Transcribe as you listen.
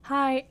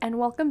Hi, and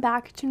welcome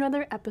back to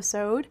another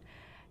episode.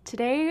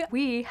 Today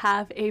we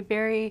have a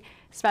very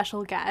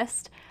special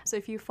guest. So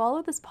if you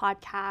follow this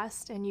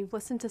podcast and you've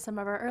listened to some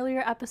of our earlier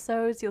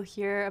episodes, you'll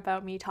hear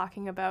about me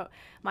talking about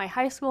my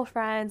high school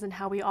friends and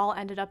how we all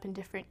ended up in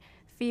different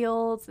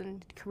fields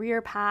and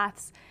career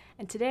paths.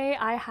 And today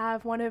I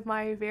have one of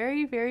my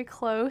very, very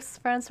close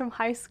friends from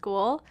high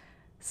school,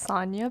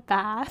 Sonya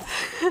Batth.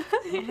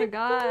 Oh my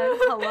god.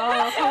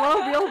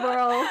 Hello real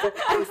world.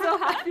 I'm so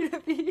happy to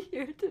be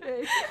here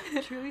today.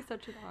 Truly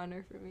such an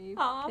honor for me.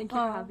 Aww. Thank you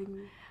for having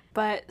me.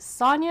 But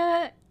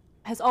Sonya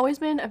has always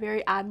been a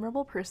very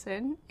admirable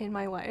person in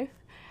my life.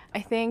 I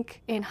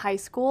think in high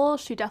school,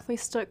 she definitely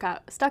stuck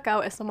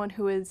out as someone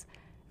who is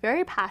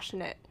very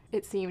passionate,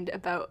 it seemed,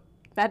 about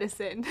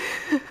medicine.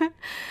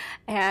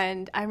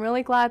 And I'm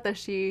really glad that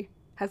she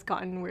has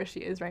gotten where she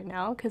is right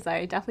now, because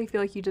I definitely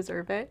feel like you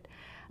deserve it.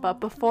 But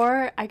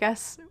before, I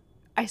guess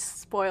I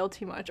spoiled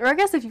too much, or I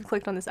guess if you've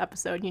clicked on this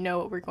episode, you know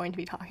what we're going to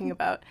be talking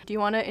about. Do you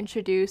want to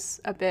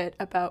introduce a bit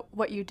about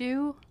what you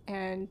do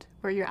and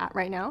where you're at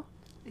right now?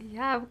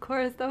 Yeah, of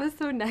course. That was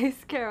so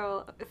nice,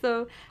 Carol.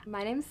 So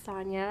my name's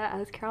Sonya.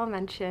 As Carol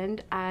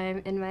mentioned,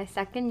 I'm in my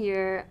second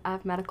year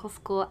of medical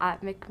school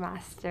at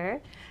McMaster.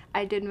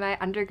 I did my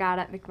undergrad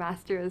at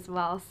McMaster as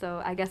well,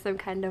 so I guess I'm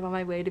kind of on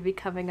my way to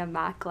becoming a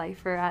Mac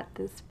lifer at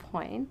this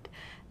point.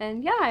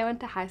 And yeah, I went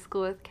to high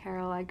school with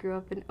Carol. I grew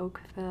up in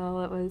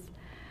Oakville. It was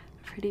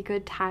pretty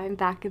good time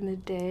back in the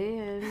day,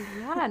 and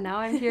yeah, now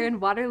I'm here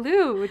in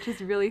Waterloo, which is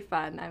really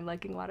fun. I'm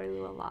liking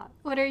Waterloo a lot.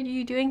 What are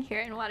you doing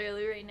here in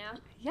Waterloo right now?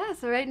 Yeah,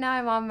 so right now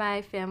I'm on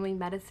my family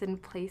medicine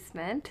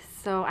placement.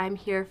 So I'm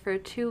here for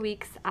 2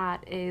 weeks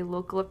at a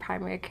local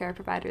primary care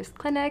provider's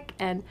clinic,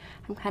 and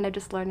I'm kind of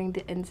just learning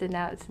the ins and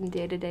outs and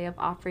day-to-day of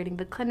operating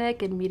the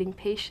clinic and meeting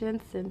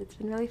patients, and it's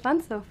been really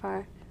fun so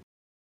far.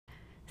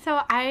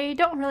 So I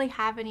don't really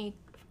have any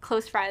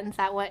close friends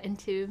that went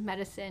into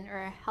medicine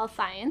or health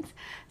science.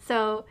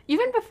 So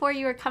even before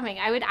you were coming,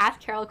 I would ask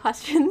Carol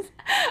questions.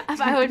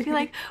 I would be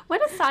like, what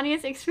is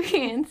Sonya's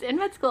experience in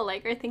med school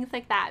like, or things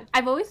like that.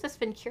 I've always just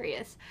been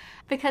curious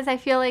because I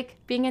feel like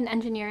being in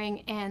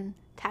engineering and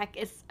tech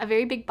is a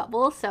very big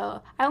bubble.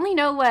 So I only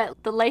know what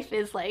the life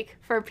is like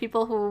for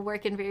people who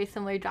work in very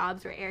similar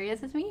jobs or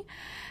areas as me.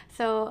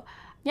 So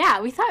yeah,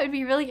 we thought it would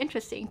be really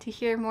interesting to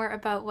hear more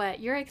about what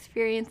your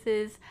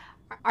experiences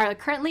are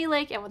currently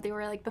like and what they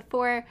were like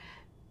before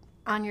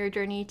on your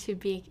journey to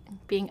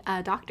being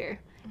a doctor,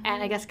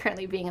 and I guess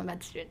currently being a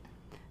med student.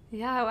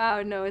 Yeah,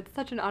 wow, no, it's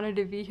such an honor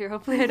to be here.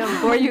 Hopefully I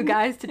don't bore you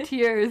guys to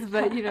tears,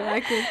 but you know, I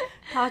can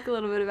talk a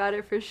little bit about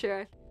it for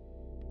sure.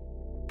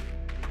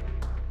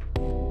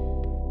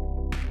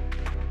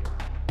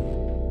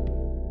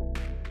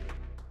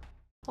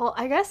 Well,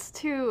 I guess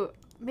to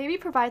maybe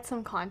provide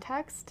some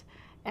context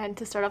and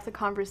to start off the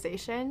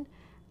conversation,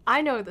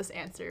 I know this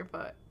answer,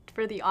 but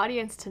for the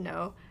audience to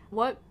know,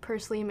 what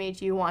personally made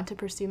you want to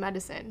pursue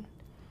medicine?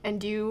 And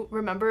do you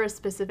remember a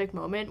specific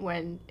moment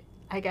when,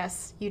 I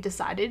guess, you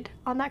decided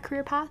on that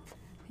career path?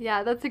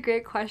 Yeah, that's a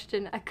great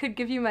question. I could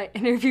give you my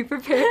interview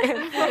prepared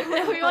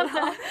answer. We want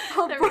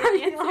the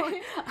real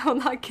answer. I'll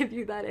not give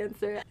you that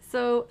answer.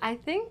 So I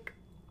think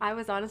I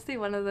was honestly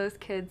one of those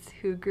kids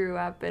who grew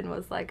up and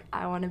was like,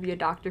 I want to be a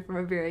doctor from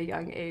a very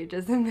young age,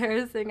 as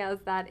embarrassing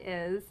as that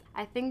is.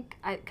 I think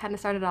I kind of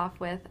started off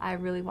with I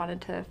really wanted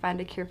to find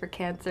a cure for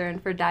cancer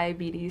and for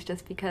diabetes,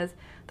 just because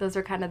those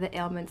were kind of the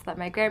ailments that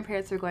my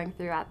grandparents were going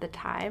through at the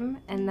time.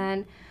 And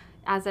then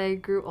as I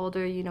grew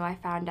older, you know, I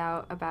found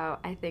out about,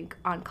 I think,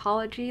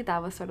 oncology.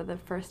 That was sort of the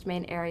first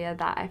main area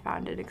that I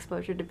found an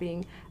exposure to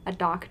being a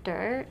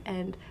doctor,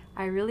 and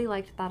I really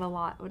liked that a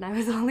lot when I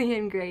was only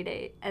in grade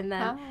 8. And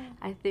then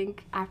I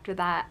think after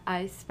that,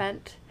 I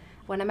spent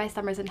one of my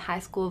summers in high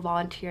school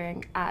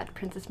volunteering at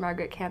Princess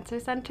Margaret Cancer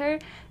Center,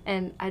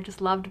 and I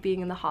just loved being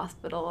in the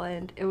hospital,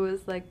 and it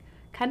was like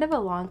kind of a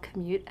long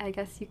commute, I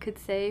guess you could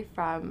say,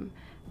 from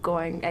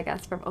going, I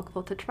guess, from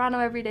Oakville to Toronto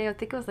every day. I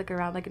think it was like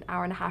around like an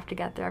hour and a half to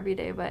get there every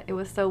day, but it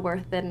was so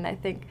worth it, and I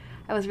think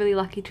I was really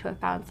lucky to have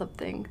found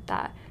something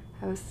that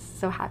I was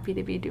so happy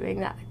to be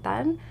doing that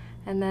then.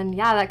 And then,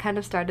 yeah, that kind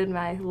of started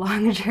my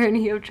long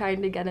journey of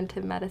trying to get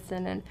into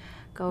medicine and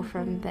go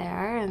from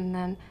there. And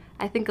then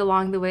I think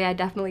along the way I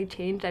definitely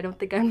changed. I don't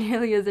think I'm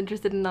nearly as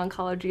interested in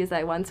oncology as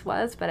I once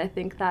was, but I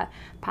think that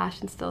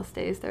passion still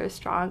stays there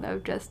strong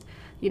of just,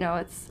 you know,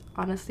 it's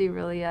honestly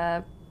really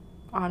a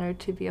honor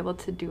to be able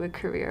to do a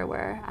career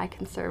where I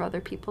can serve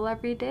other people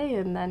every day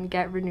and then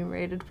get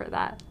remunerated for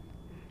that.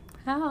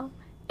 Oh,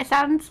 it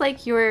sounds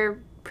like you were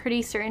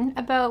pretty certain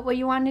about what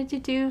you wanted to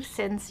do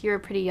since you were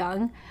pretty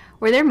young.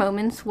 Were there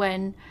moments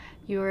when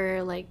you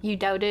were like, you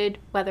doubted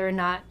whether or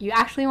not you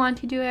actually want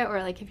to do it,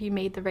 or like if you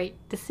made the right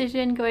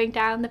decision going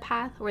down the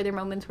path? Were there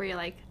moments where you're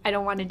like, I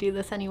don't want to do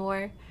this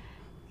anymore?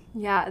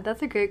 Yeah,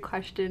 that's a great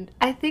question.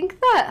 I think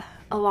that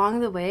along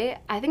the way,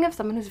 I think I'm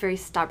someone who's very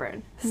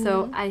stubborn.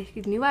 So I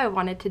knew I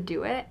wanted to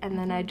do it, and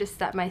then I just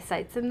set my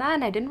sights in that,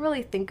 and I didn't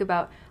really think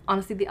about,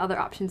 honestly, the other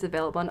options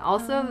available. And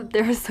also,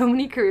 there were so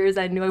many careers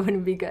I knew I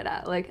wouldn't be good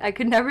at. Like, I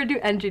could never do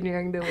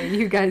engineering the way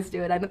you guys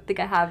do it. I don't think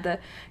I have the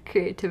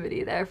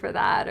creativity there for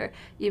that. Or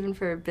even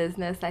for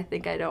business, I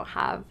think I don't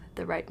have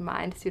the right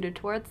mind suited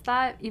towards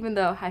that, even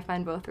though I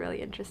find both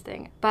really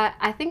interesting. But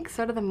I think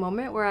sort of the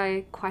moment where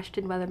I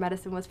questioned whether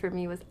medicine was for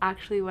me was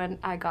actually when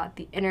I got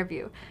the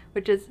interview,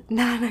 which is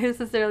not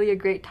necessarily a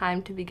great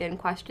time to begin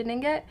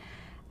questioning it.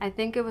 I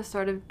think it was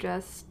sort of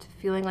just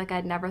feeling like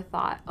I'd never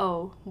thought,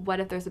 oh, what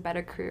if there's a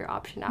better career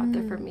option out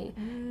there for me?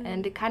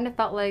 And it kind of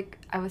felt like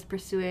I was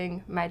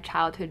pursuing my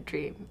childhood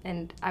dream.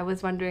 And I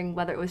was wondering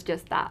whether it was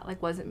just that,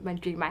 like, was it my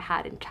dream I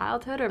had in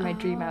childhood or my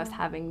dream I was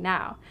having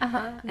now?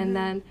 And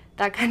then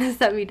that kind of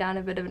set me down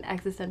a bit of an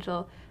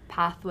existential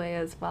pathway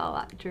as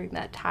well during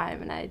that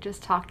time. And I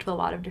just talked to a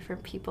lot of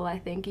different people, I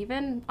think.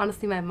 Even,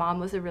 honestly, my mom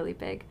was a really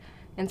big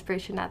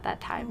inspiration at that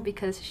time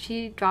because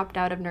she dropped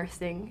out of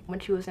nursing when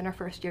she was in her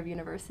first year of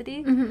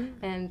university.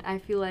 And I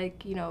feel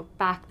like, you know,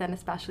 back then,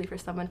 especially for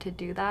someone to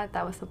do that,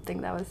 that was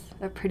something that was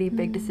a pretty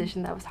big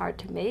decision that was hard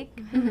to make.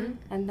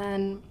 And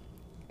then,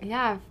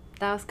 yeah,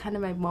 that was kind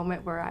of my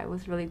moment where I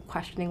was really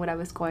questioning what I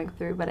was going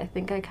through, but I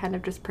think I kind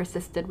of just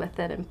persisted with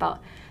it and felt,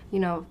 you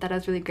know, that I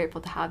was really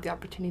grateful to have the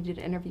opportunity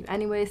to interview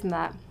anyways, and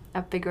that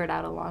I figured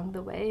out along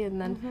the way. And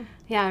then,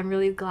 yeah, I'm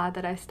really glad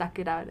that I stuck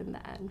it out in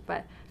the end.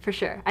 But for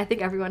sure, I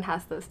think everyone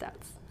has those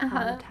doubts all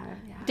the time.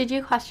 Yeah. Did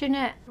you question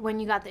it when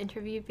you got the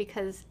interview?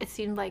 Because it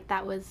seemed like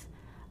that was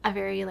a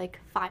very, like,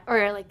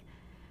 or, like,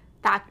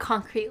 that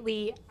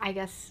concretely, I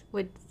guess,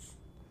 would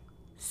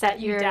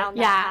set you down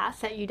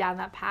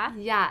that path.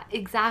 Yeah,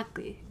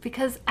 exactly.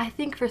 Because I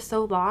think for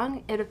so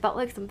long, it felt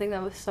like something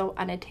that was so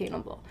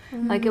unattainable.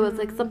 Like, it was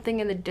like something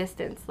in the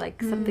distance,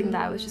 like something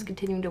that I was just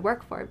continuing to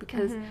work for,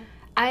 because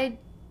I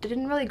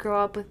didn't really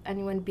grow up with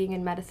anyone being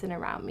in medicine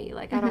around me.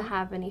 Like, I don't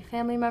have any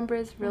family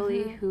members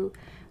really who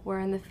were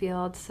in the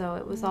field, so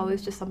it was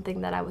always just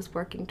something that I was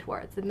working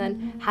towards. And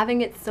then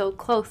having it so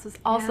close was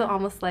also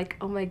almost like,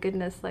 oh my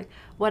goodness, like,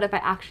 what if I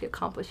actually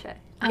accomplish it?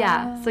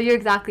 Yeah, so you're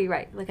exactly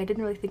right. Like, I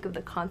didn't really think of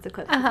the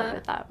consequences of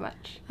it that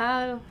much.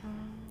 Oh,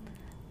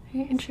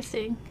 very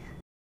interesting.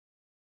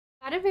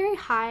 At a very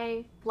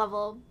high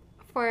level,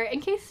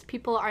 in case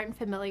people aren't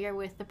familiar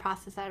with the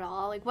process at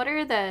all, like, what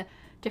are the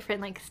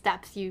different, like,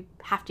 steps you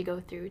have to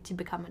go through to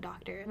become a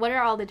doctor? What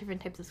are all the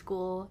different types of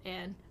school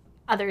and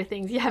other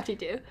things you have to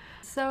do?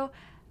 So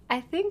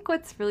I think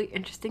what's really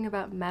interesting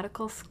about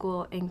medical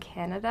school in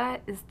Canada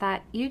is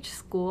that each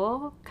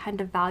school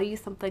kind of values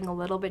something a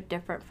little bit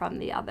different from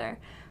the other.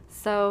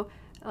 So,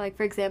 like,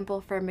 for example,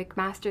 for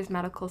McMaster's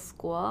Medical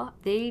School,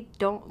 they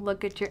don't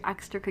look at your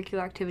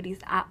extracurricular activities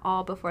at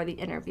all before the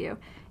interview.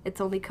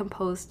 It's only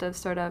composed of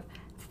sort of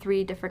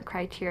 3 different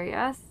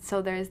criteria.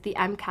 So there's the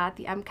MCAT.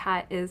 The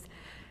MCAT is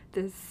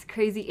this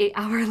crazy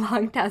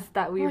 8-hour-long test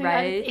that we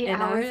write. God, 8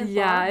 hours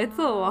Yeah, long. it's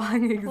a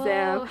long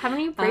exam. Whoa. How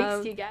many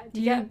breaks do you get? Do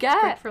you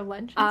get break for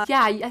lunch?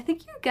 Yeah, I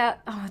think you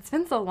get, it's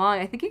been so long.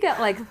 I think you get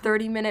like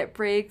 30-minute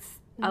breaks,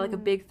 like a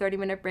big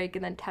 30-minute break,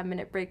 and then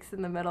 10-minute breaks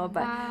in the middle.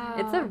 But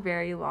it's a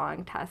very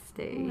long test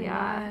day.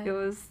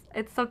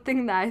 It's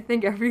something that I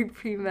think every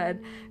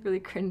pre-med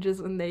really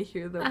cringes when they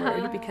hear the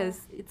word,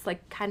 because it's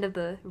like kind of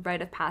the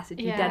rite of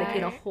passage. You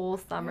dedicate a whole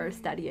summer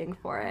studying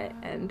for it,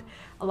 and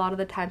a lot of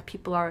the time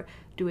people are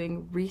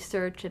doing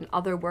research and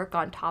other work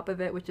on top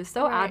of it, which is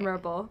so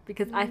admirable,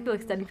 because I feel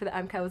like studying for the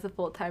MCAT was a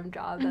full-time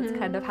job. That's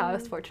kind of how I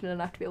was fortunate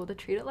enough to be able to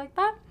treat it like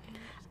that.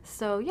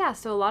 So yeah,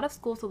 so a lot of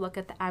schools will look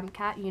at the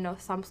MCAT. You know,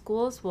 some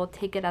schools will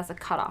take it as a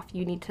cutoff.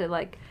 You need to,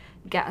 like,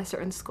 get a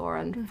certain score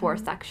on 4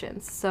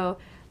 sections. So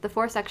the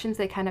 4 sections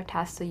they kind of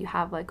test, so you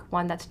have, like,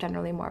 one that's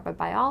generally more of a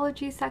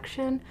biology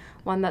section,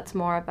 one that's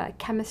more of a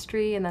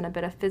chemistry, and then a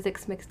bit of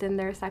physics mixed in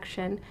there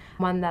section,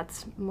 one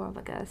that's more of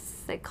like a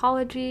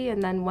psychology,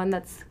 and then one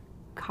that's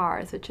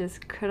CARS, which is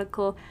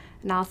critical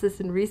analysis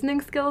and reasoning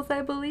skills,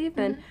 I believe.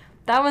 And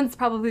that one's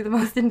probably the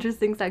most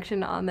interesting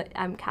section on the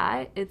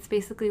MCAT. It's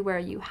basically where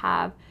you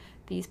have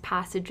these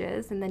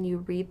passages, and then you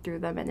read through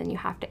them, and then you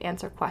have to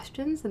answer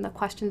questions, and the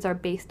questions are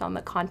based on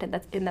the content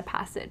that's in the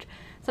passage.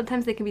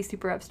 Sometimes they can be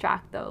super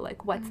abstract, though,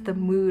 like, what's the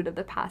mood of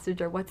the passage,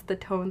 or what's the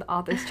tone the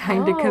author's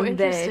trying to convey.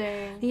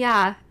 Interesting.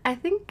 Yeah, I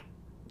think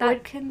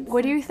that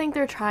what do you think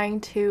they're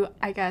trying to,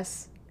 I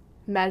guess,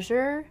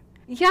 measure?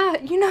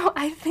 Yeah, you know,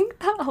 I think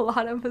that a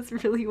lot of us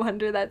really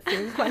wonder that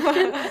same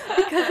question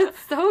because it's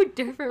so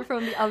different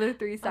from the other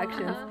 3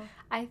 sections.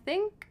 I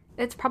think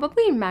it's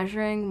probably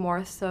measuring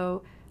more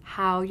so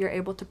how you're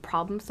able to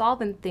problem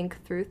solve and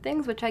think through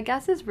things, which I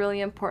guess is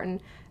really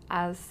important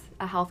as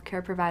a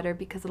healthcare provider,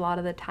 because a lot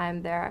of the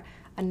time there are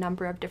a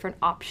number of different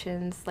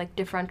options, like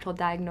differential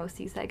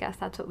diagnoses, I guess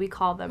that's what we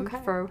call them,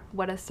 for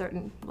what a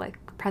certain, like,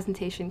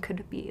 presentation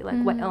could be,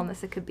 like what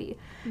illness it could be.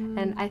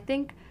 And I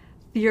think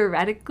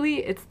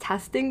theoretically it's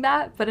testing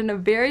that, but in a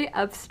very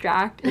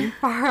abstract and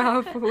far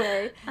off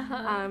way.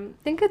 I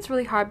think it's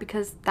really hard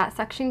because that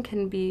section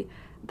can be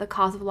the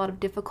cause of a lot of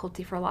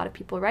difficulty for a lot of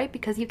people, right?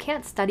 Because you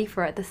can't study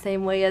for it the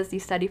same way as you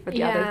study for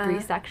the other 3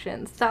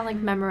 sections. It's not like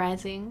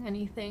memorizing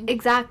anything.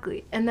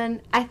 Exactly. And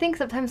then I think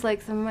sometimes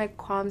like some of my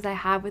qualms I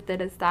have with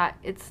it is that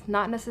it's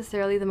not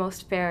necessarily the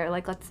most fair.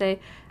 Like, let's say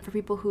for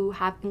people who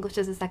have English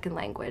as a second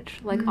language,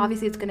 like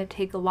obviously it's going to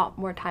take a lot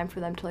more time for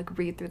them to like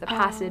read through the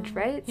passage,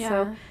 right? Yeah.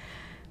 So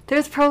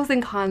there's pros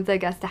and cons, I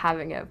guess, to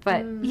having it.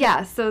 But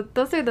yeah, so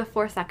those are the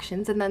 4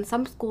 sections. And then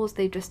some schools,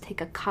 they just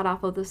take a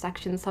cutoff of those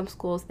sections. Some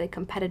schools, they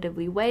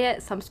competitively weigh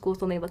it. Some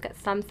schools only look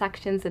at some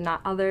sections and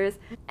not others.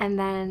 And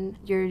then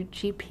your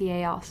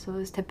GPA also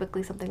is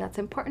typically something that's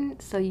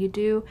important. So you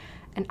do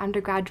an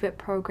undergraduate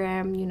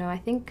program. You know, I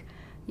think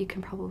you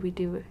can probably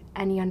do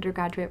any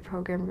undergraduate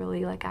program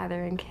really, like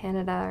either in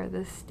Canada or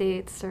the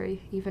States or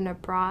even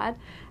abroad.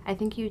 I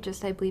think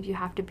I believe you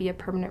have to be a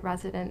permanent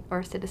resident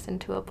or citizen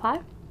to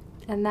apply.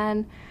 And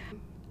then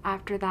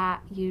after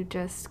that, you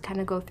just kind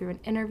of go through an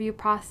interview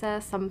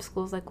process. Some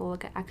schools like will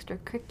look at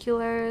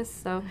extracurriculars.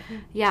 So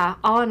yeah,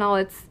 all in all,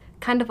 it's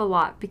kind of a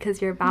lot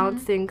because you're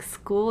balancing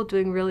school,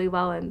 doing really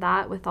well in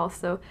that, with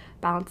also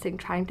balancing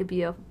trying to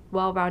be a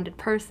well-rounded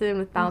person,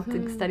 with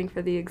balancing studying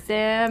for the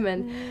exam.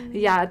 And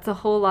yeah, it's a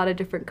whole lot of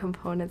different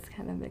components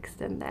kind of mixed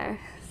in there.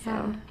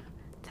 So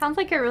sounds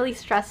like a really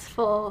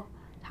stressful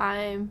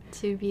time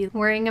to be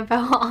worrying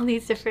about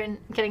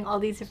getting all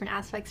these different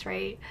aspects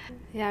right.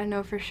 Yeah,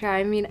 no, for sure.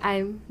 I mean,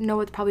 I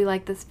know it's probably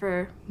like this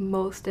for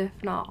most, if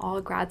not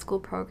all, grad school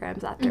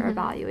programs that they're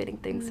evaluating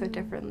things so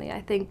differently.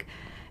 I think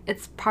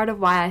it's part of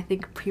why I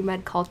think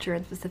pre-med culture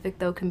in specific,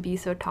 though, can be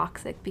so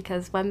toxic,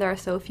 because when there are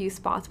so few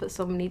spots but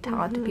so many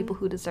talented people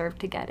who deserve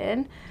to get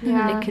in,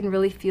 it can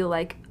really feel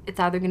like it's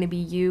either going to be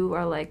you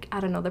or, like, I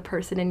don't know, the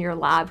person in your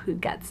lab who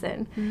gets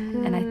in.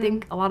 And I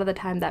think a lot of the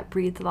time that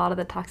breeds a lot of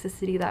the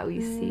toxicity that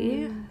we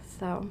see.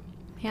 So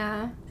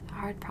yeah, it's a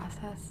hard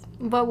process.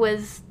 What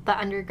was the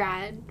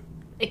undergrad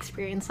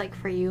experience like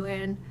for you?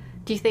 And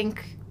do you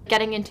think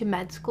getting into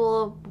med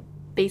school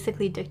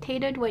basically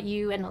dictated what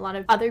you and a lot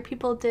of other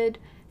people did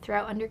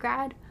throughout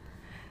undergrad?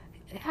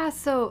 Yeah,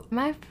 so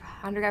my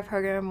undergrad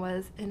program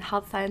was in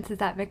health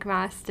sciences at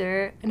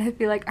McMaster, and I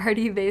feel like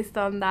already based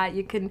on that,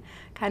 you can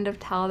kind of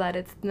tell that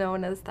it's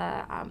known as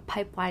the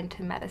pipeline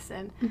to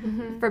medicine,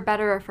 for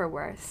better or for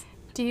worse.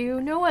 Do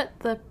you know what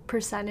the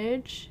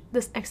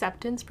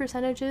acceptance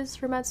percentage is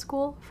for med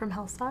school from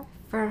health sci?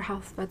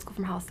 Med school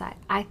from health sci,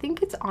 I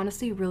think it's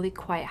honestly really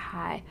quite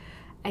high.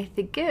 I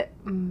think it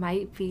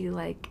might be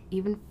like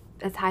even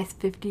as high as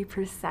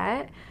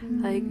 50%.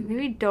 Like,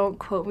 maybe don't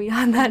quote me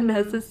on that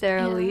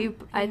necessarily.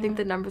 I think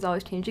the number's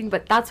always changing,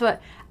 but that's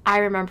what I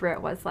remember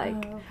it was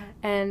like.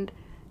 And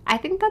I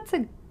think that's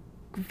a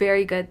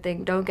very good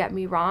thing, don't get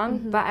me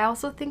wrong, but I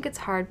also think it's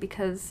hard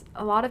because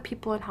a lot of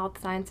people in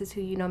health sciences who,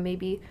 you know,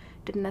 maybe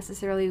didn't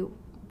necessarily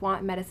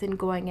want medicine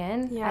going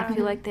in, I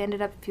feel like they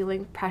ended up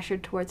feeling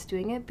pressured towards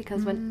doing it,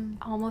 because when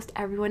almost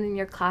everyone in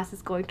your class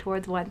is going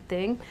towards one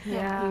thing, you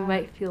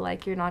might feel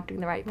like you're not doing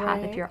the right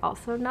path if you're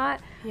also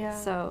not.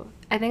 So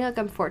I think like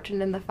I'm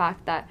fortunate in the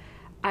fact that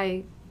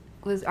I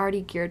was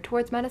already geared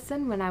towards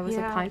medicine when I was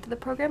applying to the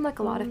program, like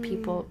a lot of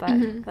people, but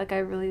like I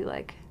really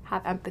like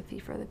have empathy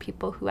for the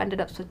people who ended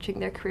up switching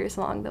their careers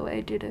along the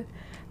way due to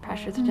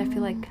pressures, which I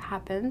feel like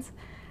happens.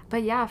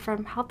 But yeah,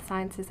 from health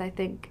sciences, I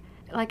think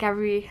like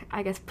every,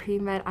 I guess,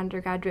 pre-med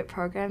undergraduate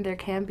program, there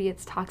can be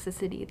its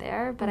toxicity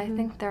there, but I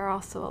think there are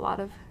also a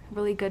lot of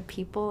really good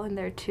people in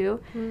there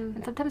too,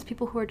 and sometimes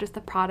people who are just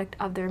the product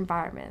of their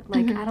environment.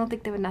 Like, I don't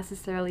think they would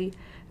necessarily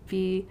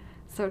be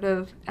sort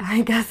of,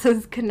 I guess,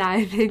 as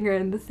conniving or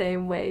in the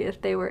same way if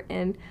they were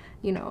in,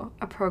 you know,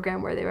 a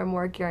program where they were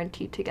more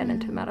guaranteed to get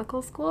into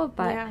medical school.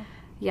 But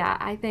yeah,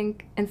 I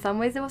think in some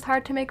ways it was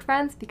hard to make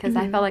friends because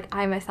I felt like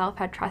I myself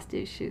had trust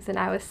issues, and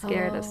I was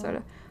scared of sort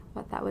of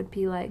what that would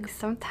be like.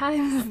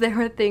 Sometimes there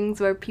were things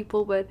where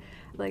people would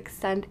like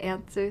send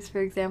answers,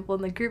 for example,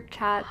 in the group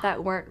chat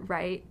that weren't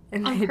right,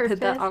 and they did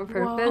that on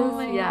purpose.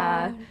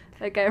 God.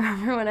 Like I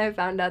remember when I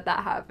found out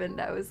that happened,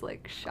 I was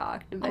like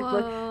shocked, and I feel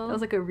like that was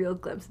like a real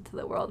glimpse into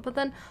the world. But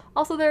then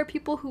also there are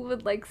people who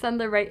would like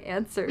send the right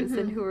answers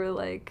and who were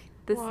like,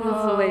 this is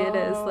the way it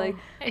is. Like,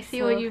 I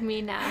see what you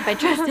mean now by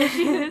trust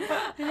issues.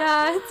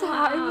 Yeah, it's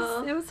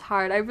hard. It was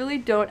hard. I really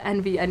don't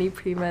envy any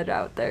pre-med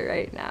out there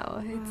right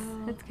now.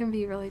 It can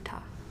be really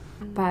tough.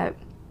 But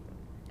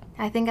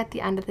I think at the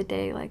end of the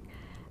day, like,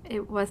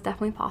 it was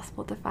definitely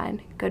possible to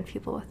find good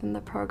people within the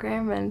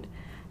program. And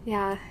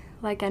yeah,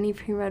 like any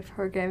pre-med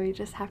program, you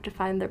just have to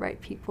find the right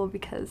people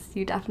because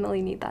you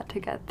definitely need that to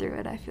get through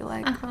it, I feel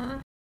like.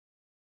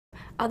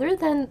 Other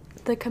than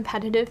the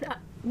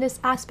competitiveness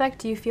aspect,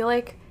 do you feel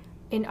like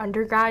in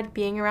undergrad,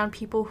 being around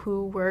people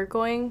who were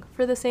going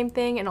for the same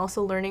thing and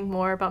also learning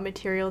more about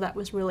material that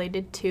was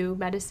related to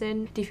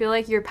medicine, do you feel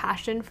like your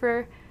passion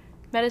for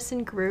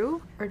medicine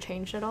grew or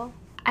changed at all?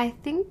 I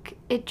think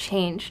it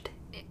changed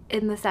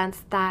in the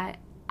sense that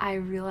I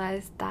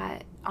realized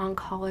that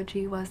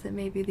oncology wasn't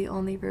maybe the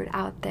only route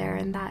out there,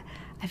 and that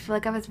I feel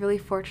like I was really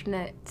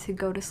fortunate to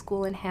go to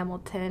school in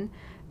Hamilton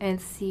and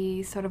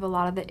see sort of a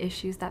lot of the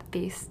issues that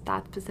face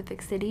that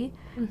specific city.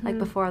 Like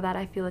before that,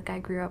 I feel like I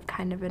grew up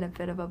kind of in a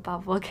bit of a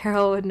bubble.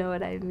 Carol would know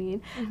what I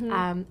mean.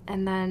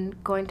 And then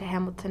going to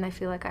Hamilton, I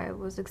feel like I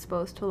was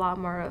exposed to a lot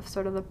more of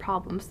sort of the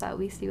problems that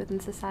we see within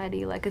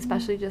society, like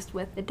especially just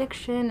with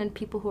addiction and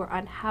people who are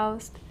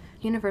unhoused.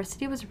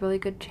 University was a really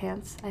good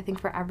chance, I think,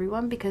 for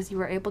everyone because you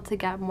were able to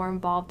get more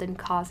involved in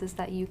causes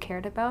that you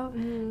cared about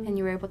and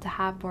you were able to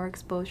have more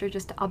exposure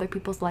just to other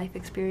people's life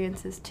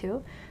experiences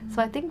too.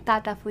 So I think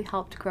that definitely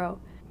helped grow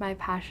my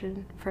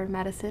passion for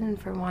medicine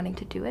and for wanting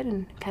to do it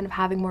and kind of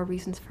having more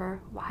reasons for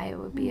why it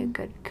would be a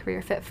good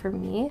career fit for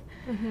me.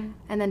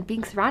 And then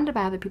being surrounded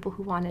by other people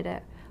who wanted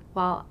it.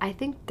 Well, I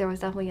think there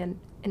was definitely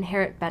an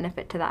inherent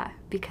benefit to that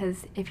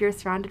because if you're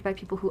surrounded by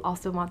people who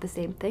also want the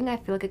same thing, I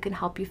feel like it can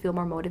help you feel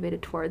more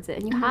motivated towards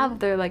it, and you have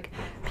the like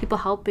people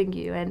helping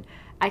you. And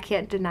I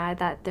can't deny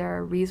that there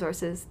are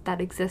resources that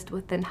exist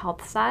within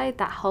health side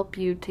that help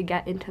you to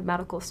get into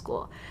medical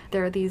school.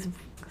 There are these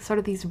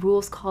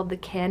rules called the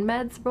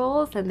CanMeds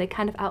rules, and they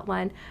kind of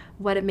outline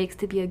what it makes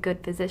to be a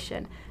good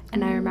physician.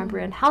 And I remember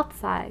in health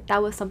side,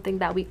 that was something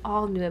that we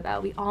all knew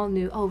about. We all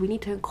knew, oh, we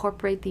need to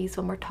incorporate these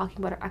when we're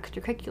talking about our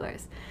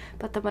extracurriculars.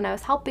 But then when I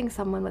was helping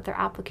someone with their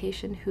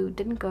application who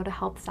didn't go to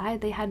health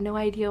side, they had no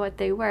idea what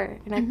they were.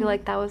 And I feel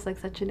like that was like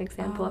such an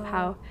example of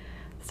how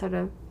sort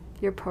of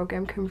your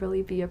program can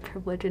really be a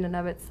privilege in and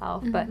of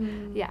itself. But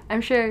yeah,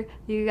 I'm sure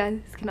you guys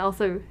can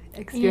also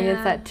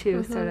experience that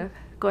too, sort of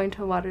going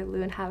to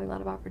Waterloo and having a lot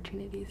of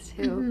opportunities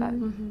too.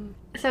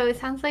 But So it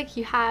sounds like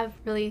you have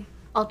really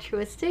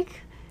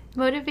altruistic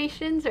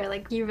motivations, or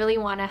like you really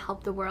want to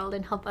help the world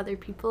and help other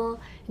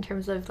people in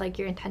terms of like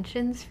your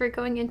intentions for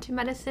going into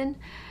medicine.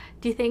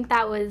 Do you think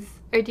that was,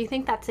 or do you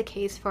think that's the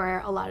case for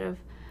a lot of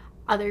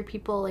other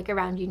people like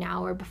around you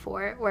now or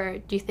before? Or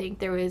do you think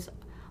there was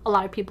a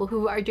lot of people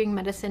who are doing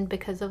medicine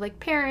because of like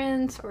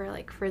parents or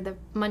like for the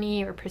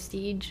money or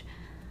prestige?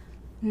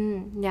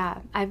 Yeah,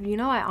 I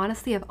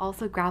honestly have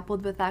also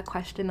grappled with that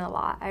question a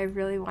lot. I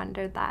really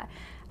wondered that.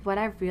 What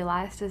I've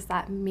realized is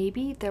that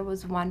maybe there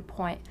was one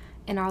point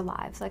in our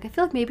lives, like I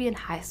feel like maybe in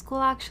high school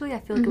actually, I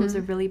feel like it was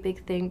a really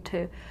big thing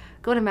to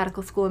go to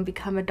medical school and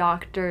become a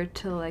doctor,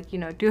 to like,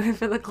 do it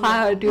for the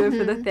cloud, do it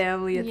for the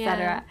family,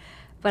 etc.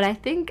 But I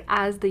think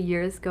as the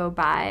years go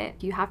by,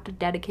 you have to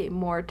dedicate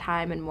more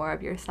time and more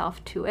of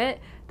yourself to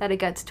it, that it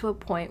gets to a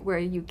point where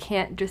you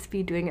can't just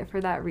be doing it for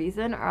that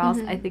reason, or else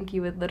I think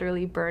you would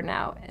literally burn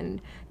out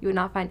and you would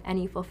not find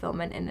any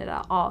fulfillment in it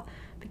at all.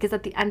 Because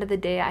at the end of the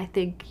day, I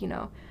think,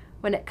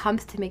 when it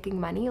comes to making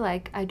money,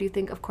 like I do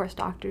think, of course,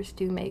 doctors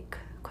do make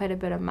quite a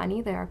bit of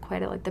money. They are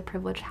quite like the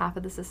privileged half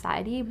of the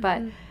society,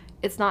 but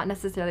it's not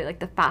necessarily like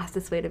the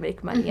fastest way to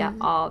make money at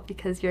all,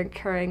 because you're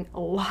incurring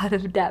a lot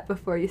of debt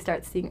before you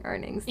start seeing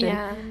earnings.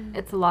 And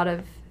it's a lot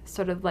of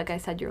sort of, like I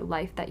said, your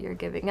life that you're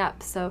giving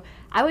up. So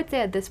I would say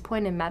at this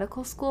point in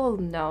medical school,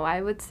 no.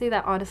 I would say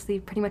that honestly,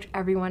 pretty much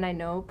everyone I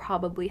know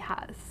probably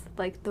has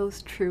like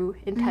those true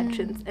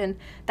intentions, and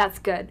that's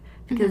good,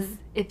 because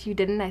if you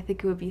didn't, I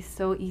think it would be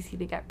so easy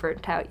to get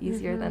burnt out,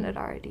 easier than it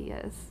already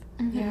is.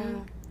 Yeah.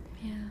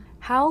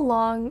 How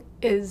long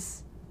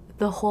is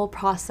the whole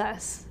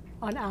process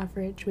on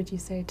average, would you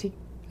say, to,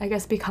 I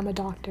guess, become a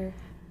doctor?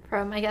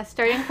 From, I guess,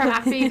 starting from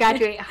after you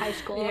graduate high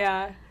school.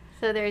 Yeah.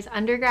 So there's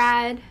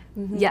undergrad.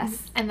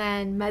 Yes. And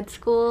then med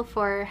school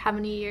for how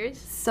many years?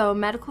 So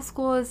medical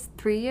school is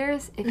 3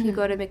 years if you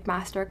go to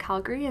McMaster or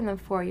Calgary, and then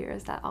 4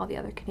 years at all the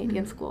other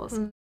Canadian schools.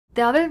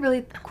 The other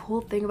really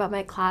cool thing about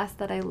my class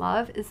that I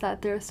love is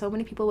that there are so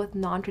many people with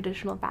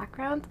non-traditional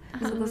backgrounds.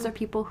 So those are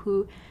people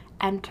who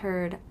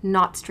entered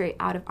not straight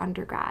out of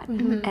undergrad.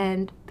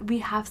 And we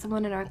have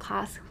someone in our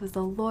class who was a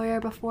lawyer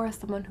before,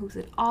 someone who's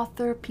an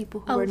author,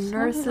 people who were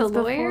nurses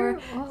before.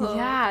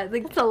 Yeah,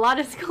 like that's a lot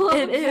of school.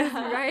 It is,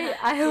 right?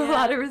 I have a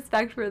lot of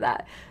respect for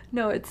that.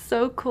 No, it's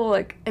so cool.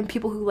 Like, and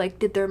people who like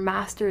did their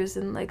masters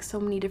in like so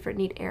many different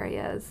neat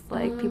areas,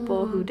 like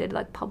people who did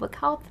like public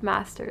health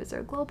masters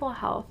or global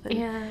health,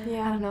 and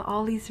I don't know,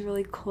 all these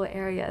really cool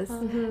areas.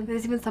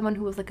 There's even someone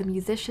who was like a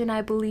musician,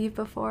 I believe,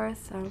 before.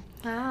 So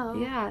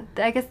yeah,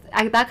 I guess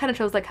that kind of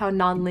shows like how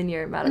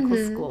non-linear medical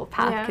school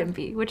path can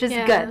be, which is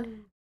good.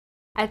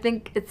 I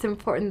think it's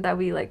important that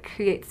we like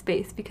create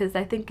space, because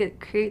I think it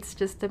creates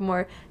just a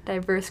more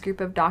diverse group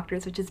of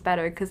doctors, which is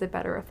better because it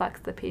better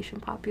reflects the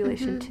patient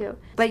population too.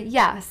 But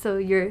yeah, so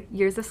your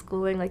years of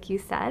schooling, like you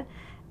said,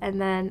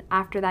 and then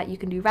after that you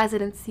can do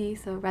residency.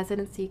 So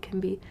residency can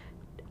be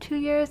 2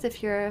 years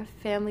if you're a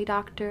family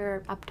doctor,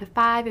 or up to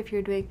 5 if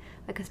you're doing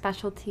like a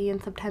specialty,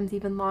 and sometimes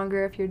even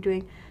longer if you're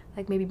doing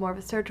like maybe more of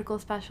a surgical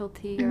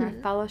specialty or a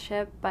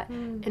fellowship. But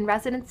in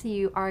residency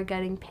you are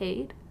getting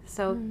paid.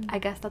 So I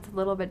guess that's a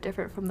little bit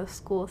different from the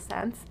school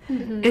sense.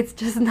 It's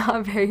just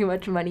not very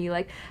much money.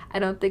 Like, I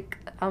don't think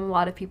a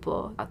lot of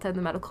people outside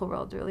the medical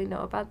world really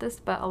know about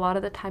this, but a lot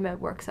of the time it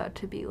works out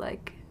to be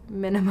like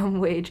minimum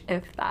wage,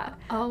 if that.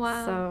 Oh,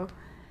 wow. So,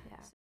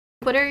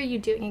 What are you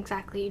doing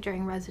exactly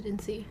during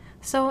residency?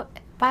 So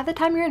by the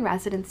time you're in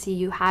residency,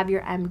 you have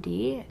your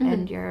MD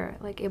and you're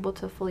like able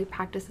to fully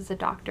practice as a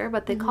doctor,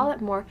 but they call it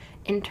more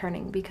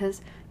interning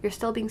because you're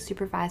still being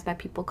supervised by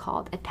people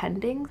called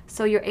attending.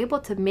 So you're able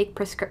to make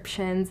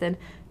prescriptions and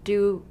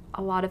do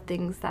a lot of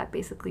things that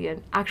basically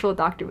an actual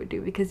doctor would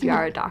do because you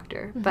are a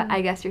doctor. But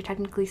I guess you're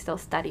technically still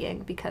studying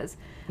because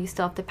you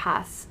still have to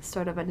pass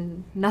sort of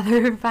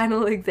another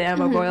final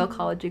exam, a Royal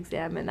College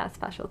exam in that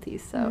specialty.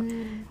 So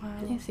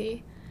I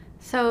see.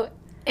 So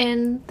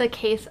in the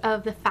case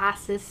of the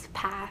fastest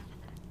path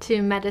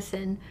to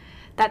medicine,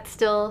 that's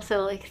still,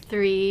 so like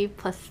 3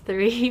 +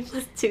 3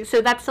 + 2.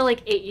 So that's still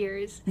like 8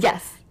 years.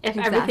 yes. If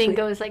everything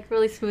goes like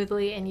really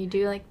smoothly and you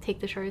do like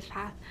take the shortest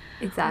path.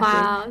 Exactly.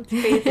 Wow, it's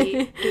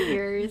crazy. 8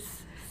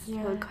 years.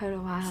 So quite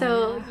a while.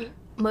 So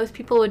most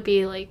people would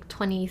be like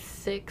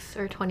 26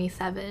 or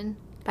 27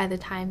 by the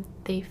time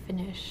they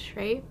finish,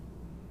 right?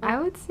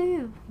 I would say,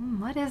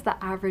 what is the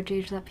average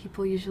age that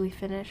people usually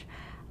finish?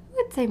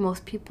 I would say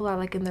most people are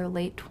like in their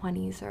late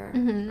 20s or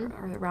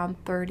around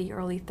 30,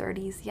 early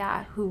 30s,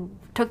 yeah, who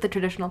took the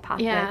traditional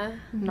pathway. Yeah.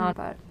 Not,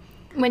 but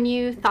When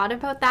you thought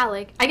about that,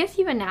 like, I guess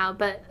even now,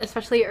 but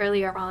especially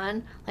earlier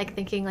on, like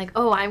thinking like,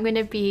 oh, I'm going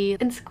to be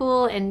in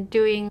school and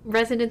doing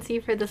residency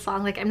for this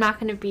long, like I'm not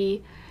going to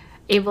be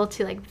able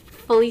to like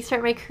fully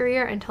start my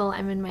career until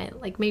I'm in my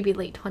like maybe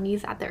late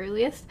 20s at the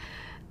earliest.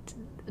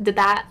 Did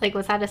that, like,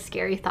 was that a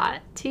scary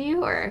thought to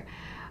you, or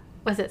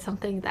was it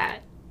something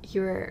that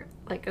you were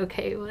like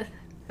okay with?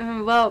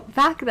 well,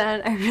 back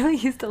then, I really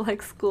used to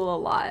like school a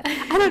lot.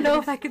 I don't know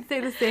if I could say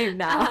the same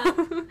now.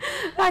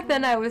 Back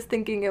then, I was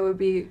thinking it would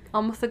be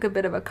almost like a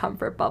bit of a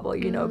comfort bubble,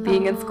 you know,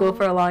 being in school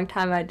for a long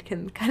time, I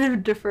can kind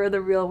of defer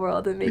the real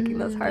world and making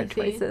those hard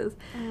choices.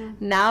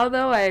 Now,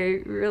 though,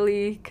 I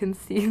really can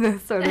see the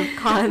sort of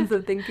cons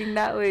of thinking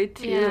that way,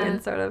 too,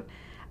 and sort of,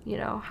 you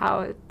know,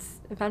 how it's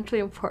eventually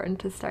important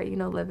to start, you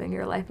know, living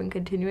your life and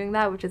continuing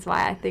that, which is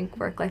why I think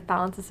work-life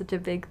balance is such a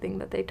big thing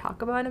that they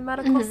talk about in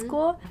medical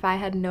school. If I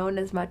had known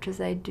as much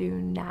as I do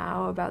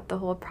now about the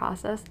whole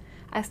process,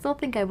 I still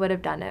think I would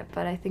have done it,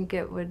 but I think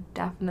it would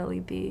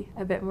definitely be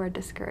a bit more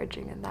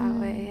discouraging in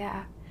that way,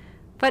 yeah.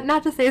 But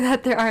not to say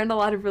that there aren't a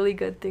lot of really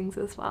good things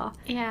as well.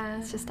 Yeah.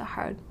 It's just a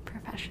hard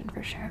profession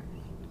for sure.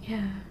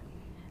 Yeah.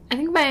 I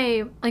think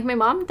my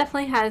mom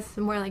definitely has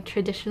some more like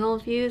traditional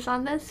views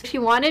on this. She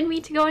wanted me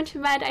to go into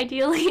med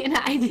ideally in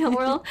an ideal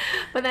world,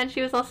 but then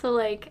she was also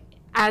like,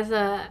 as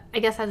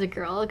a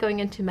girl going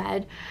into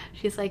med,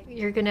 she's like,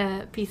 you're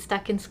gonna be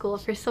stuck in school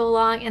for so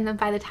long, and then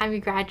by the time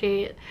you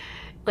graduate,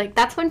 like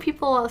that's when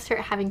people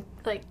start having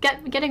like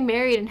getting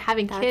married and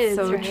having kids.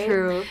 That's so right?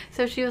 true.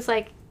 So she was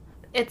like,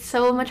 it's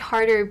so much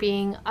harder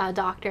being a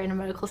doctor and a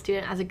medical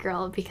student as a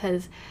girl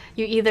because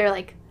you either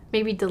like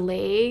maybe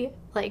delay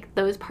like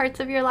those parts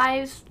of your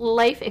life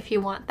if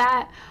you want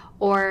that,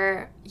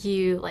 or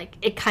you like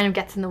it kind of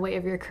gets in the way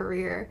of your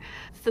career.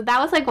 So that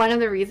was like one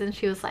of the reasons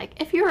she was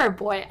like, if you were a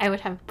boy, I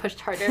would have pushed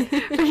harder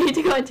for you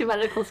to go into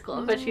medical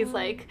school. But she's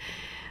like,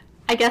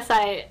 I guess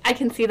I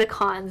can see the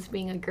cons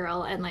being a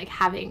girl and like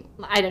having,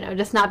 I don't know,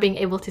 just not being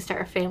able to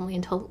start a family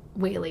until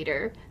way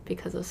later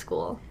because of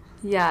school.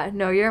 Yeah,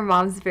 no, your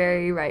mom's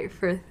very right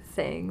for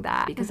saying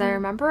that, because I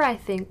remember, I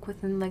think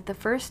within like the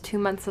first 2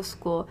 months of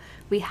school,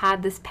 we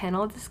had this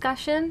panel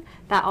discussion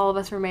that all of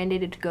us were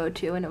mandated to go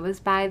to, and it was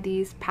by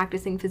these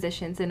practicing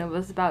physicians, and it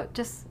was about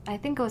just, I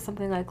think it was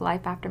something like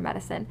life after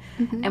medicine.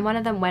 And one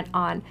of them went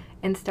on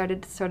and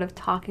started sort of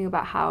talking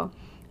about how,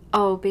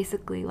 oh,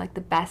 basically like the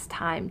best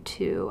time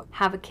to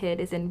have a kid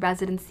is in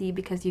residency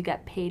because you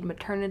get paid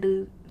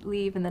maternity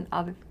leave, and then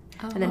and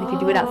then if you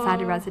do it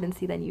outside of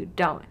residency, then you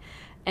don't.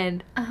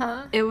 And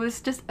it was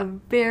just a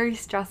very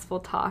stressful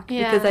talk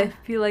because I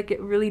feel like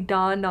it really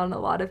dawned on a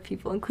lot of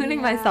people,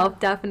 including myself,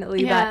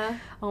 definitely, that,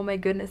 oh my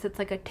goodness, it's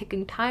like a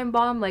ticking time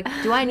bomb. Like,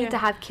 do I need to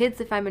have kids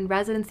if I'm in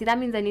residency? That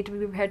means I need to be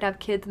prepared to have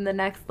kids in the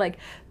next, like,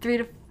 3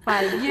 to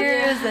 5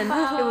 years. And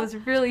it was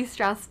really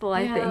stressful,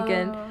 I think.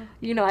 And,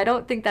 you know, I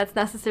don't think that's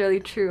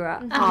necessarily true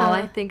at all.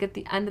 I think at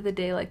the end of the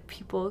day, like,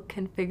 people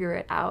can figure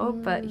it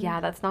out. But,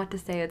 yeah, that's not to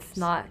say it's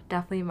not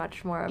definitely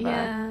much more of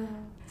a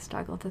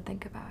struggle to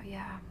think about,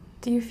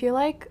 Do you feel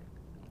like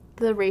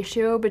the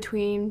ratio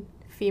between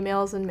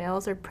females and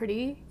males are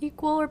pretty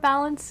equal or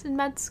balanced in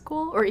med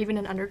school, or even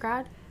in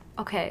undergrad?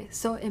 Okay,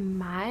 so in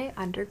my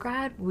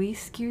undergrad, we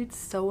skewed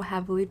so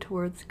heavily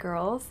towards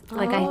girls.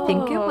 Like, I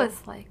think it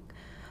was like,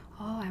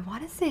 I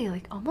want to say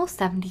like almost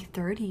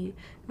 70-30. It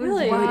was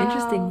really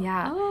interesting,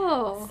 yeah.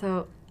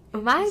 So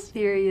my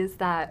theory is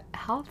that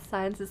health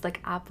science is like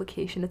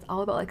application. It's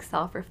all about like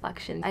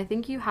self-reflection. I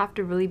think you have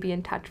to really be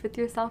in touch with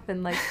yourself,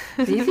 and like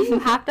maybe you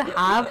have to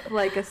have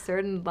like a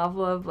certain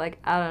level of like,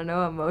 I don't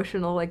know,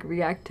 emotional like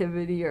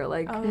reactivity or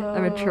like a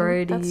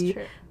maturity. That's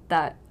true.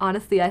 that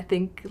honestly I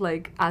think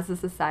like as a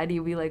society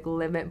we like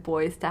limit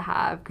boys to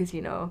have, because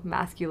you know,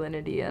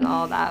 masculinity and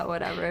all that,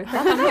 whatever.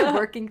 That's my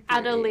working theory.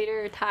 At a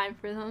later time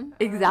for them.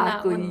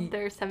 Exactly. Not when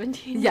they're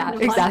 17. Yeah,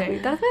 and exactly.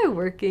 one. That's my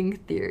working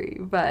theory.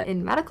 But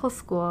in medical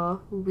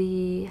school,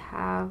 we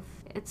have,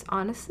 it's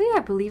honestly, I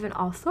believe, in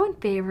also in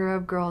favor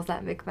of girls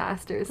at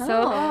McMaster.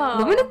 So Oh.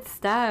 women in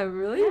STEM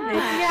really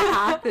making it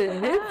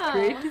happen. It's Wow.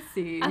 great to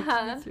see.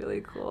 Uh-huh. It's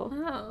really cool.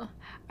 Oh.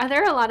 Are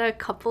there a lot of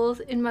couples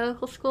in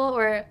medical school,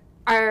 or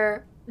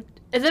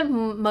is it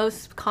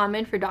most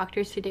common for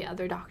doctors to date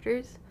other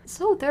doctors?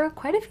 So there are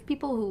quite a few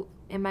people who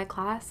in my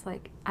class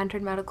like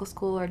entered medical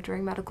school or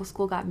during medical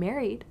school got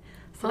married.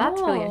 So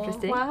that's really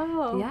interesting.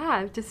 Wow.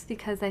 Yeah, just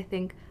because I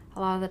think a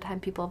lot of the time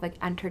people have like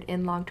entered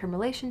in long-term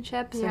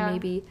relationships, Yeah. or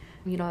maybe,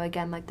 you know,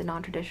 again, like the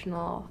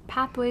non-traditional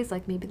pathways,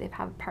 like maybe they've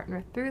had a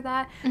partner through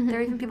that. There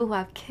are even people who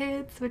have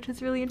kids, which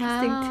is really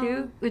interesting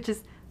too, which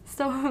is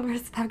so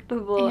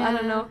respectable. I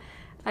don't know.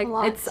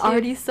 It's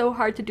already so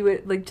hard to do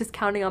it, like just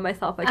counting on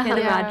myself. I can't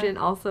imagine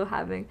also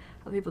having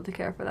other people to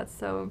care for. That's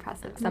so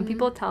impressive. Some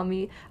people tell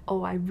me,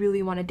 oh, I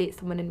really want to date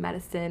someone in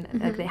medicine,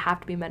 like they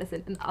have to be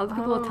medicine. And other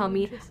people will tell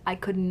me, I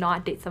could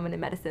not date someone in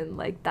medicine,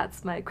 like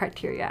that's my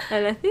criteria.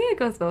 And I think it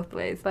goes both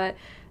ways. But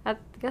I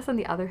guess on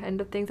the other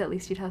end of things, at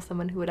least you'd have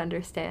someone who would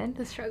understand.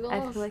 The struggles. I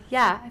feel like,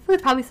 I feel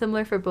it's probably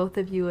similar for both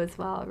of you as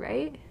well,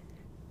 right?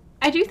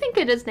 I do think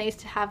it is nice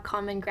to have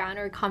common ground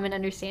or common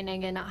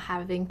understanding and not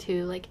having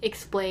to like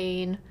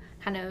explain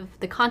kind of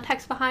the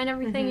context behind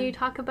everything you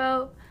talk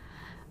about.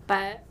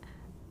 But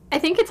I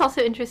think it's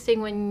also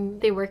interesting when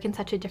they work in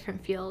such a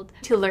different field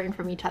to learn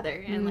from each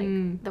other and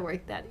like the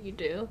work that you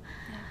do.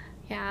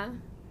 Yeah.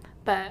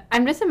 But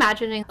I'm just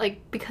imagining,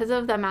 like, because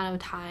of the amount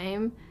of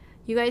time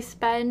you guys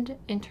spend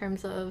in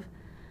terms of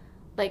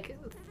like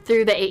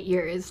through the 8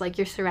 years, like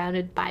you're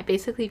surrounded by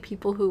basically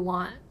people who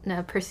want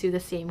to pursue the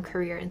same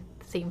career and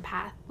same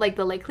path. Like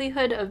the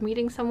likelihood of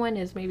meeting someone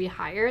is maybe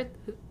higher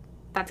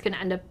that's going to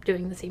end up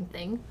doing the same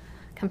thing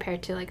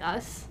compared to like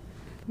us.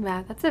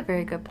 Yeah, that's a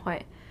very good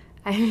point.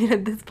 I mean,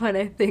 at this point,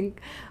 I think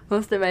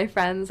most of my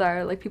friends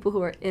are like people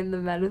who are in the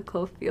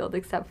medical field,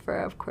 except for,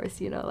 of course,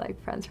 you know,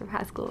 like friends from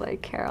high school,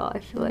 like Carol. I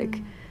feel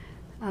like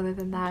other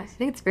than that, I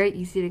think it's very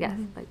easy to get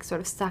like sort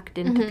of sucked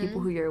into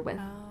people who you're with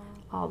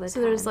all the time.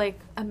 So there's like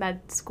a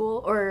med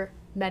school or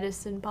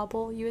medicine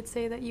bubble, you would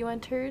say, that you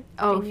entered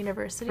in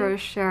university? For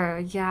sure.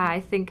 Yeah, I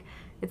think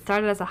it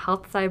started as a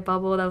health sci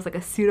bubble that was like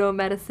a pseudo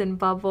medicine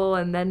bubble,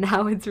 and then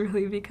now it's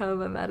really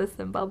become a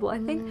medicine bubble. I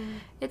think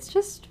it's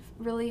just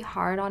really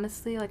hard,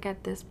 honestly, like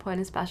at this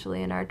point,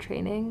 especially in our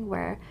training,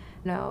 where,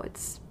 you know,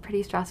 it's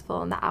pretty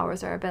stressful and the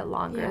hours are a bit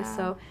longer.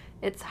 So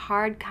it's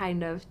hard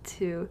kind of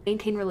to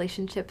maintain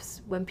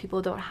relationships when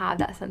people don't have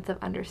that sense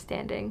of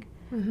understanding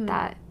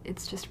that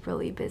it's just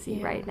really busy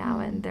right now,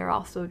 and they're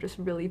also just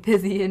really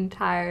busy and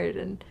tired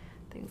and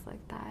things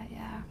like that.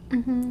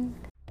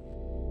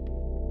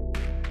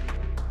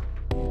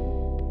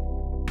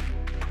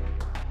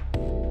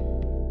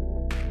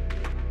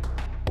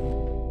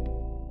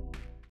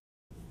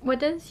 What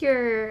does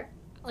your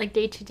like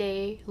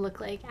day-to-day look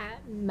like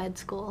at med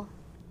school?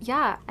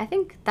 Yeah, I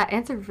think that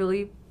answer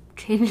really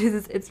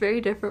changes. It's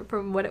very different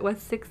from what it was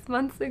 6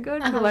 months ago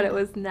to what it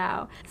was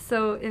now.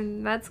 So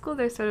in med school,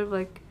 there's sort of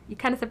like, you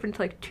kind of separate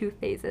into like 2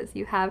 phases.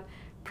 You have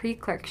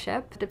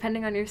pre-clerkship.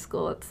 Depending on your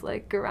school, it's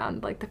like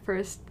around like the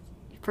first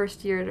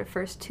year to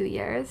first 2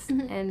 years,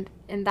 and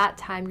in that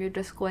time you're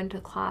just going to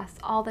class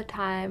all the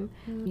time.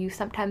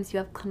 Sometimes you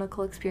have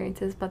clinical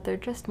experiences, but they're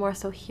just more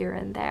so here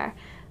and there.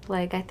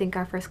 Like, I think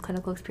our first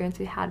clinical experience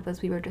we had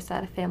was we were just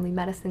at a family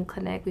medicine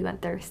clinic. We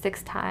went there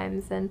 6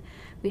 times, and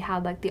we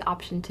had like the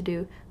option to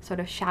do sort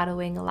of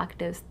shadowing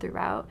electives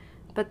throughout,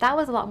 but that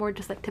was a lot more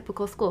just like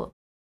typical school.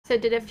 So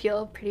did it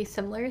feel pretty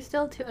similar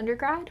still to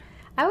undergrad?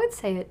 I would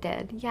say it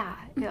did, yeah.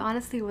 It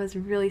honestly was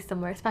really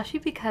similar,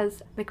 especially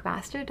because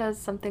McMaster does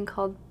something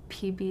called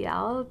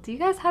PBL. Do you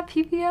guys have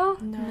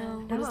PBL?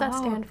 No. What does that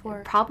stand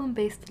for?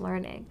 Problem-based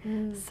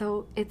learning.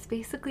 So it's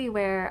basically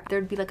where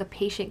there'd be like a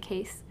patient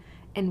case,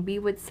 and we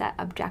would set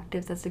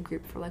objectives as a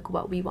group for like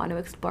what we want to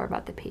explore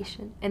about the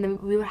patient. And then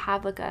we would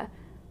have like a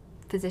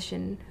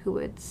physician who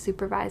would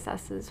supervise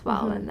us as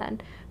well, and then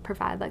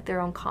provide like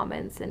their own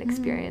comments and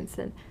experience.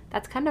 And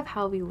that's kind of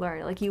how we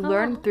learn. Like you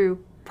learn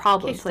through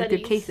problems, like through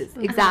cases.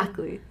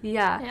 Exactly.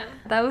 Yeah.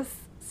 That was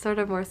sort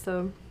of more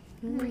so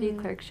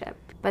pre-clerkship.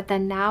 But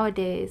then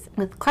nowadays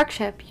with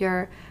clerkship,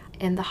 you're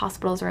in the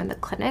hospitals or in the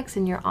clinics,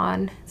 and you're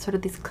on sort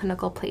of these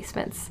clinical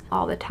placements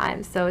all the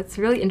time. So it's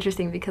really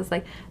interesting because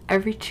like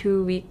every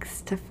 2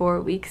 weeks to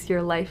 4 weeks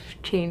your life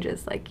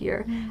changes. Like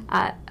you're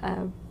at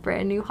a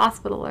brand new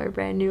hospital or a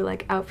brand new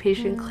like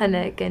outpatient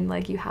clinic, and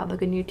like you have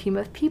like a new team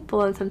of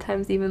people, and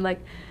sometimes even like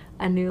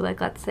a new, like,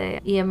 let's say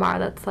EMR,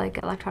 that's like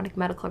electronic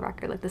medical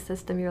record, like the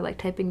system you're like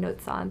typing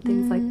notes on,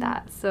 things like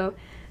that. So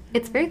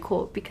it's very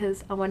cool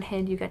because on one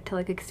hand you get to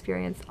like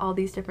experience all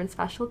these different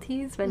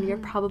specialties when you're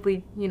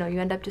probably, you know, you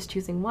end up just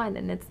choosing one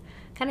and it's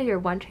kind of your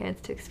one chance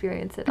to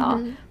experience it all.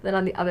 But then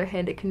on the other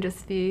hand, it can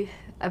just be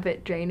a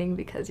bit draining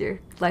because your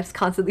life's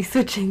constantly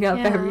switching up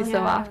every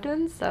so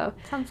often. So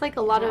sounds like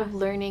a lot of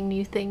learning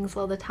new things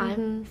all the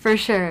time. for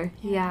sure.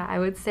 Yeah, I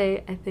would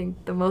say I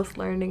think the most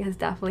learning has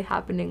definitely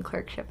happened in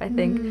clerkship. I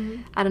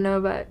think, I don't know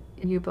about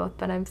you both,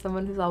 but I'm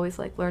someone who's always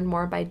like learned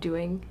more by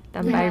doing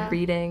than by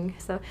reading.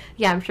 So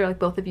yeah, I'm sure like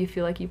both of you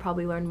feel like you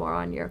probably learn more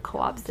on your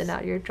co-ops than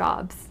at your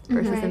jobs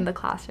versus in the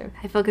classroom.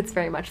 I feel like it's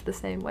very much the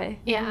same way.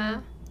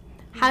 Yeah.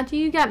 How do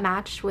you get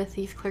matched with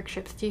these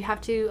clerkships? Do you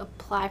have to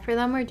apply for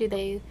them, or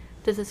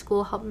does the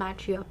school help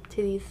match you up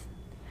to these?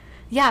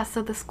 Yeah,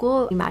 so the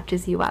school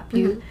matches you up.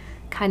 You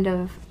kind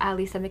of, at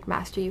least at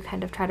McMaster, you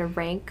kind of try to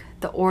rank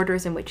the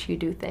orders in which you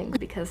do things,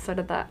 because sort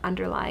of the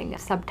underlying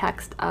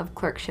subtext of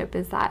clerkship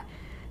is that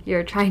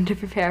you're trying to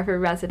prepare for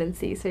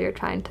residency, so you're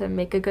trying to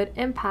make a good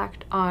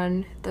impact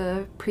on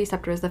the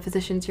preceptors, the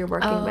physicians you're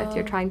working with.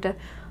 You're trying to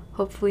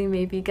hopefully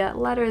maybe get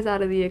letters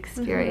out of the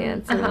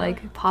experience or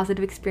like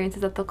positive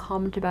experiences that they'll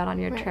comment about on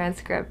your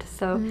transcript.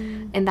 So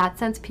in that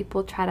sense,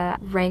 people try to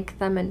rank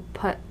them and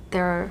put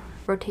their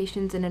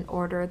rotations in an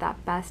order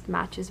that best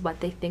matches what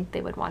they think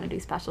they would want to do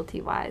specialty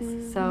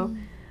wise. So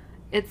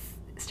it's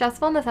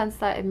stressful in the sense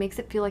that it makes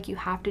it feel like you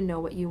have to know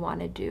what you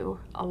want to do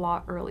a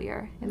lot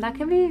earlier, and that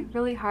can be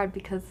really hard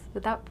because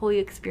without fully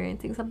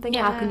experiencing something,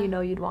 how can you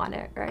know you'd want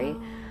it, right?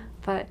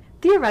 But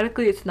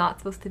theoretically it's not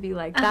supposed to be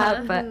like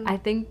that, but I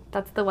think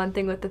that's the one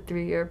thing with the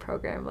 3-year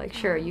program. Like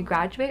sure, you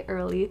graduate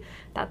early,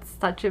 that's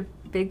such a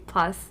big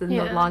plus in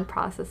the long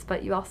process,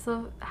 but you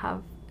also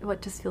have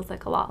what just feels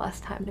like a lot less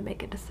time to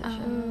make a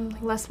decision.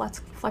 Less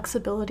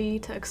flexibility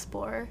to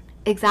explore.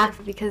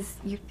 Exactly, because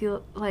you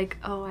feel like,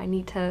 oh, I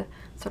need to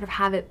sort of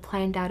have it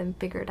planned out and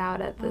figured out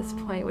at this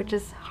point, which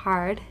is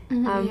hard.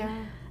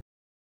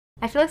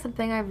 I feel like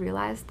something I've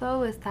realized,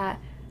 though, is that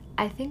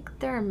I think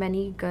there are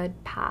many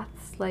good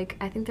paths. Like,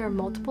 I think there are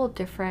multiple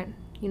different,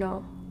 you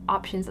know,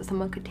 options that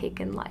someone could take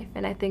in life.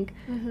 And I think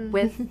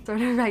with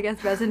sort of, I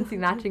guess, residency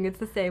matching, it's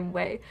the same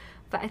way.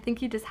 But I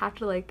think you just have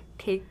to, like,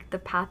 take the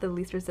path of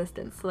least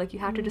resistance. So, like, you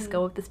have to just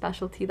go with the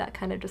specialty that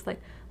kind of just, like,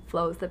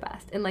 flows the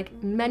best. And,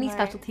 like, many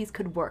specialties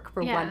could work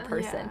for one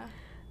person.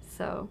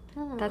 So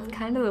that's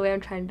kind of the way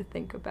I'm trying to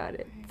think about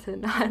it, to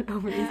not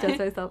overly stress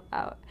myself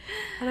out.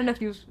 I don't know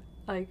if you've,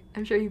 like,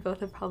 I'm sure you both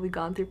have probably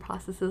gone through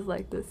processes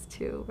like this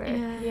too, where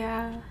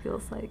it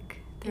feels like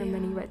there are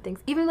many right things.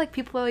 Even, like,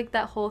 people like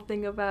that whole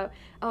thing about,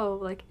 oh,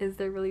 like, is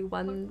there really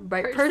one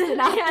right person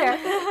out there?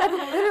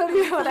 That's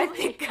literally what I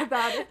think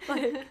about it.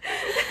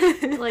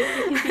 Like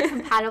you can be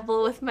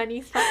compatible with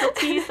many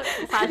specialties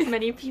slash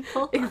many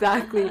people.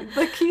 Exactly.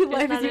 The key in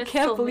life is you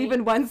can't believe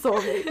in one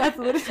soulmate. That's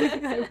literally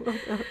what I will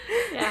know.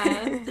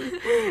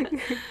 Yeah.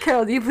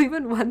 Carol, do you believe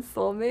in one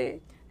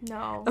soulmate?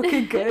 No.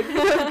 Okay, good.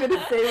 I'm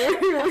gonna say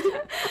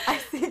I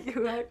see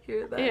you out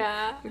here then.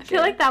 Yeah. Okay. I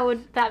feel like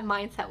that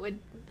mindset would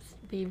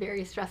be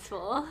very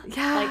stressful.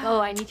 Yeah. Like, oh,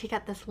 I need to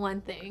get this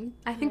one thing.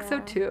 I think so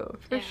too,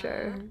 for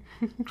sure.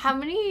 How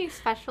many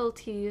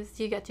specialties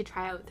do you get to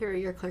try out through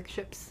your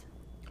clerkships?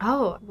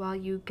 Oh, well,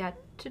 you get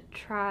to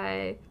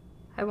try,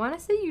 I want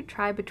to say you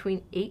try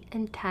between 8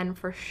 and 10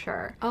 for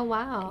sure. Oh,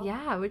 wow.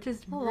 Yeah, which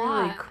is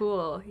really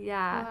cool.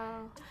 Yeah.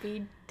 Wow.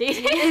 Speed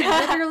dating. It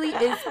literally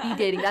is speed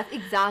dating. That's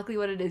exactly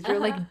what it is. You're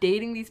like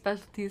dating these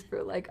specialties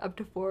for like up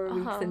to 4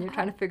 weeks and you're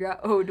trying to figure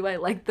out, oh, do I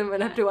like them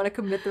enough to want to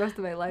commit the rest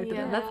of my life to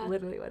them? That's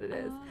literally what it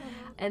is.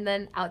 And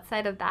then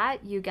outside of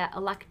that, you get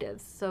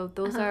electives. So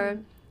those are,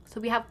 so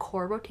we have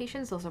core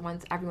rotations. Those are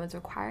ones everyone's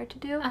required to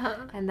do.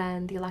 And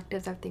then the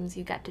electives are things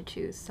you get to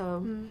choose.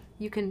 So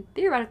you can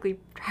theoretically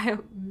try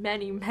out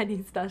many,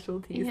 many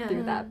specialties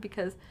through that,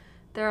 because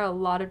there are a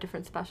lot of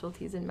different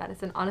specialties in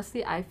medicine.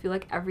 Honestly, I feel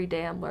like every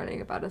day I'm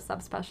learning about a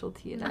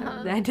subspecialty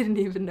that I didn't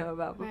even know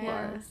about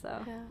before. So.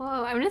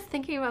 Whoa, I'm just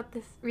thinking about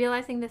this,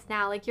 realizing this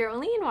now. Like, you're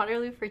only in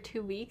Waterloo for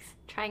 2 weeks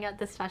trying out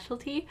this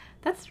specialty.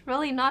 That's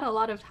really not a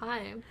lot of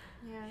time.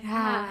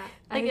 Yeah.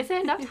 Like, is there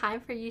enough time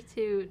for you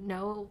to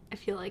know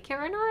if you like it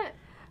or not?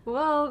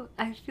 Well,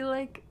 I feel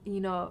like,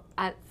 you know,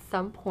 at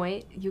some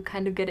point you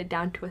kind of get it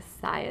down to a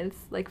science.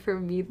 Like, for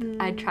me,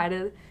 I try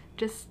to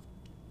just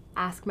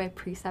ask my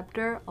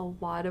preceptor a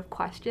lot of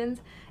questions,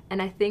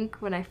 and I think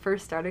when I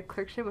first started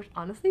clerkship, which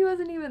honestly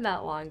wasn't even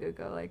that long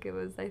ago, like it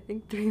was I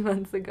think 3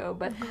 months ago,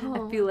 but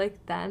I feel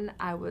like then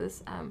I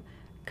was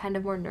kind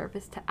of more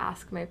nervous to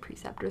ask my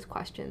preceptors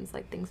questions,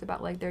 like things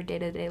about like their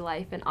day-to-day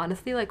life, and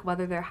honestly like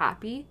whether they're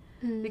happy,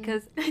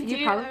 because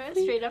you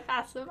probably straight up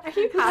ask them, are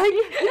you happy?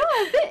 Like, no,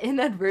 a bit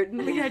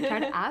inadvertently I try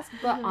to ask,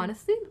 but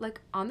honestly, like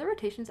on the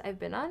rotations I've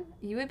been on,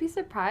 you would be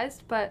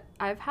surprised, but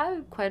I've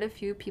had quite a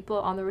few people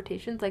on the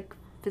rotations, like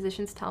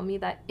physicians, tell me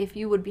that if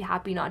you would be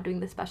happy not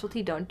doing the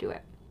specialty, don't do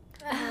it.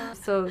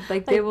 So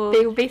like they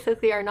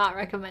basically are not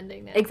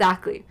recommending it.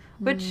 Exactly,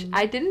 which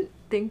I didn't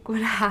think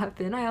would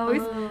happen. I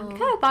always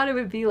kind of thought it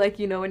would be like,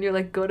 you know, when you're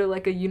like go to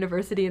like a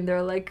university and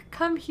they're like,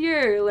 come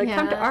here, like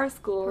come to our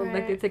school,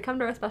 like they say come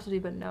to our specialty,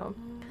 but no.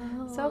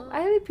 So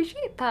I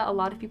appreciate that a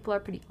lot of people are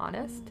pretty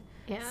honest.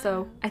 Yeah.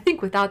 So I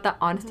think without that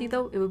honesty,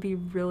 though, it would be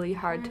really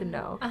hard to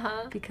know.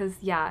 Because,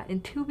 yeah, in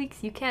 2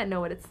 weeks, you can't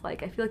know what it's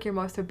like. I feel like you're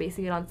more so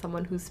basing it on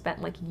someone who's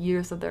spent, like,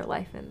 years of their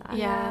life in that.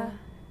 Yeah.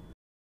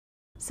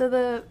 So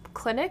the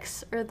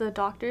clinics or the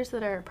doctors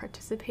that are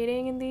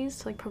participating in these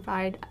to, like,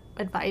 provide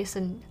advice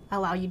and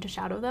allow you to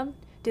shadow them,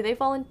 do they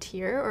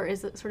volunteer, or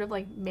is it sort of,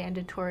 like,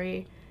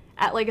 mandatory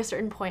at, like, a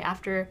certain point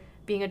after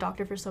being a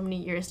doctor for so many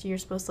years, you're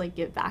supposed to, like,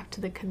 give back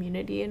to the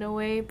community in a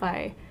way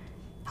by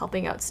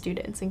helping out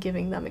students and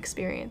giving them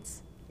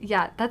experience?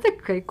 Yeah, that's a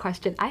great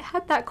question. I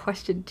had that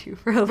question too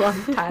for a long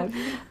time.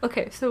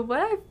 Okay, so what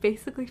I've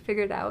basically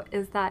figured out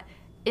is that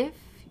if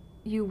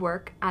you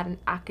work at an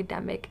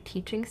academic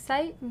teaching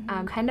site,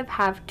 kind of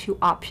have two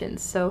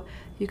options. So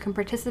you can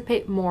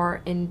participate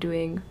more in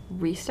doing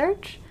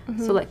research,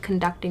 so like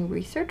conducting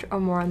research,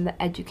 or more on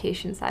the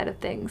education side of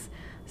things.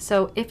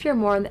 So if you're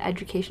more on the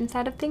education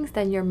side of things,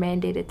 then you're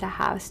mandated to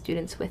have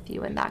students with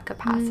you in that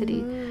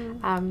capacity.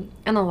 And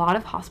a lot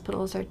of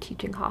hospitals are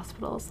teaching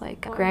hospitals.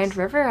 Like Grand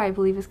River, I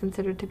believe, is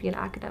considered to be an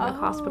academic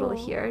hospital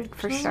here,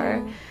 for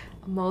sure.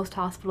 Most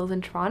hospitals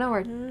in Toronto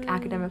are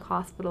academic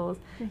hospitals.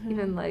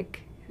 Even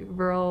like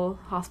rural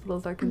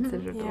hospitals are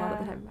considered a lot of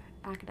the time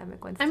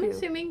academic ones I'm too.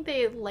 assuming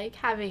they like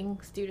having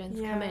students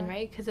come in,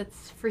 right? Because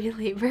it's free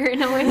labor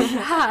in a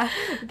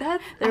way.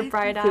 They're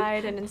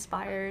bright-eyed and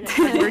inspired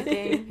and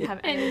working,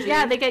 have energy.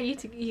 And they get you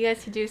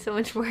guys to do so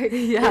much work.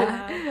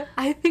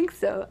 I think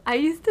so. I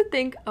used to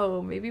think,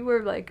 oh, maybe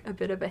we're like a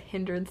bit of a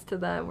hindrance to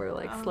them. We're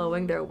like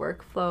slowing their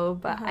workflow.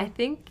 But I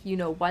think, you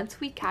know, once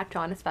we catch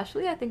on,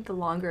 especially I think the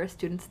longer a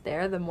student's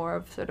there, the more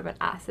of sort of an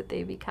asset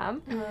they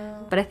become.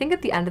 But I think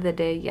at the end of the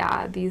day,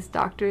 these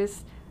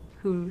doctors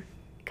who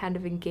kind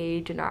of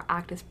engage and are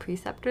act as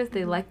preceptors,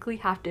 they likely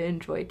have to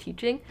enjoy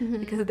teaching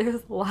because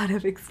there's a lot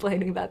of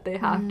explaining that they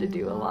have to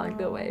do along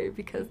the way,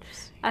 because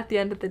at the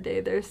end of the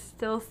day there's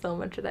still so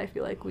much that I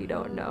feel like we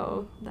don't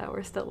know, that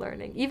we're still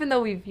learning, even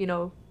though we've, you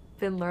know,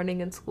 been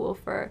learning in school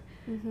for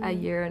a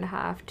year and a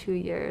half, 2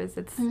 years.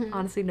 It's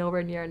honestly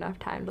nowhere near enough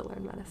time to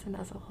learn medicine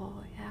as a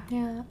whole.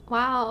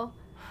 Wow.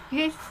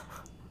 You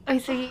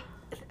guys, so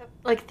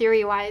like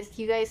theory-wise,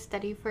 you guys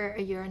study for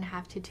a year and a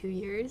half to 2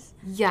 years?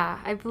 Yeah,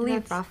 I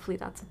believe roughly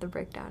that's what the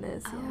breakdown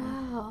is.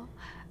 Wow.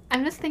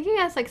 I'm just thinking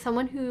as like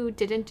someone who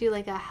didn't do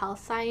like a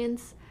health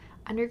science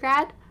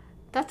undergrad,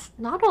 that's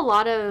not a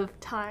lot of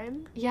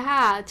time.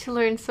 Yeah, to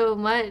learn so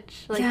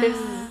much. Like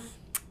there's,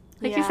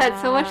 like you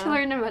said, so much to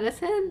learn in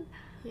medicine.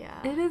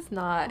 It is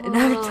not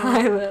enough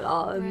time at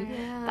all. And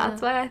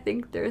that's why I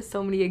think there's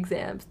so many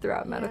exams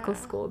throughout medical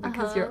school,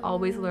 because you're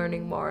always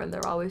learning more, and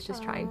they're always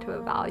just trying to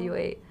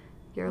evaluate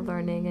your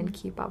learning and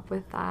keep up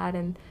with that.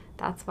 And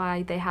that's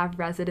why they have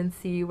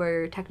residency, where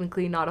you're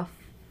technically not a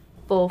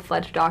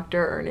full-fledged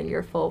doctor earning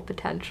your full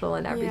potential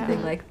and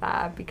everything like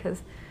that,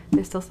 because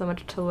there's still so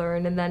much to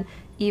learn. And then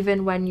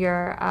even when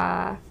you're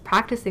a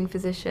practicing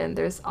physician,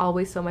 there's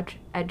always so much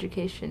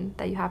education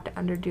that you have to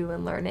underdo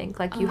and learning.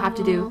 Like you have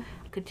to do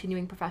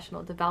continuing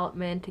professional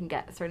development and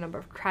get a certain number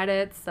of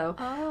credits. So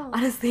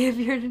honestly, if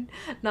you're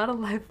not a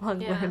lifelong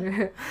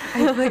learner,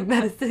 I feel like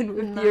medicine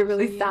would be a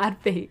really sad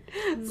fate.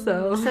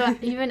 So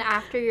even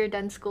after you're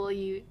done school,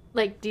 you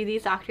like, do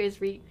these doctors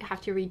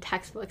have to read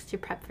textbooks to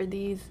prep for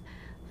these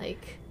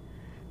like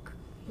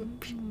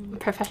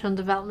professional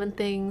development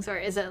things, or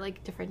is it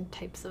like different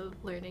types of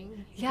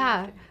learning?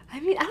 I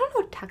mean, I don't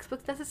know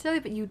textbooks necessarily,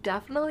 but you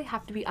definitely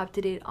have to be up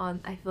to date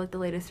on, I feel like, the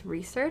latest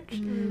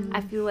research.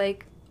 I feel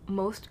like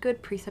most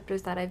good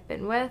preceptors that I've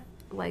been with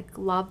like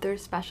love their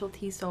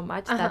specialty so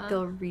much that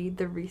they'll read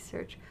the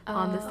research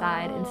on the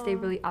side and stay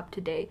really up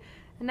to date.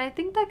 And I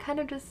think that kind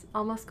of just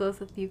almost goes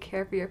with, you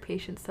care for your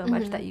patients so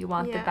much that you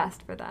want the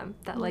best for them,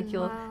 that like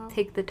you'll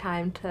take the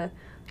time to,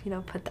 you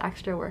know, put the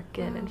extra work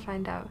in and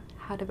find out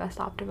how to best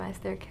optimize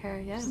their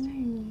care.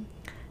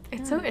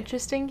 It's so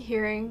interesting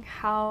hearing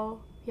how,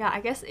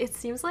 I guess it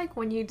seems like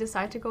when you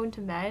decide to go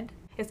into med,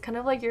 it's kind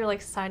of like you're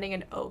like signing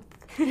an oath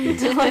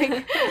to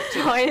like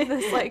join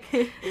this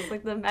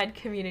like the med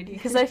community,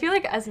 because I feel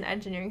like as an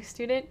engineering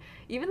student,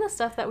 even the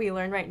stuff that we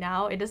learn right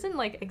now, it doesn't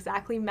like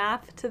exactly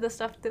map to the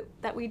stuff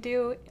that we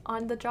do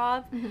on the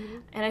job.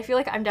 And I feel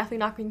like I'm definitely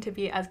not going to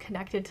be as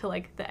connected to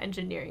like the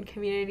engineering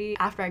community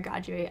after I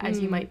graduate as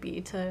you might be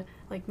to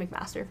like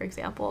McMaster, for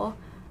example.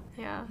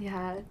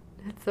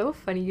 It's so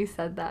funny you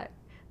said that.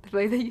 The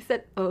way that you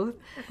said oath,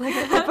 like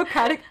a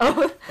Hippocratic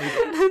oath.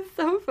 That's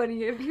so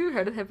funny. Have you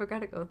heard of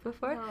Hippocratic oath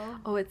before? No.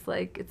 Oh, it's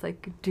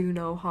like do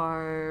no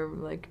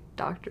harm. Like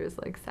doctors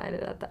like sign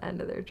it at the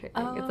end of their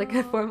training. It's like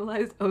a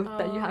formalized oath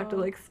that you have to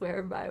like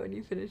swear by when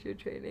you finish your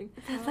training.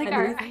 It's like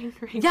our iron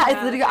ring. Yeah,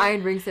 it's literally an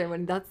iron ring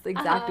ceremony. That's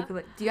exactly.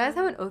 Like, do you guys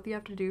have an oath you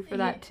have to do for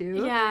that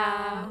too?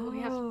 Yeah, we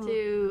have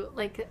to,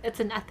 like, it's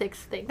an ethics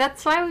thing.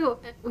 That's why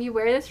we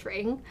wear this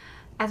ring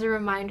as a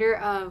reminder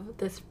of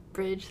this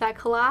bridge that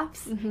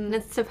collapsed, and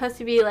it's supposed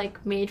to be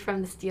like made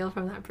from the steel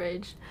from that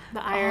bridge.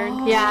 The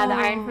iron. Yeah, the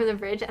iron for the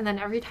bridge. And then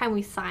every time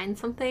we sign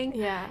something,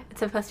 Yeah. it's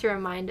supposed to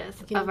remind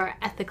us of our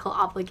ethical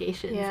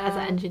obligations as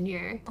an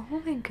engineer.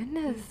 Oh my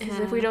goodness. Because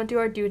if we don't do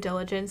our due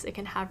diligence, it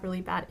can have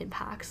really bad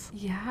impacts.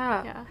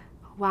 Yeah. Yeah.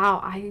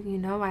 Wow.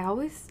 I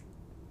always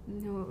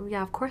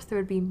yeah, of course there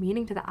would be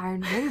meaning to the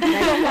iron ring, but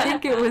I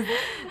didn't think it was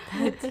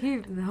that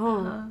deep.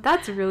 No,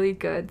 that's really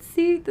good.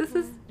 See, this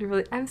is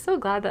really, I'm so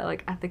glad that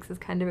like ethics is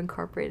kind of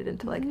incorporated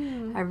into like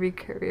every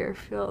career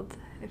field.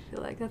 I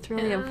feel like that's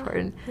really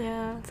important.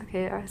 Yeah. It's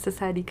okay, our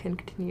society can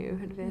continue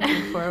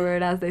advancing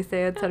forward, as they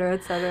say, etc.,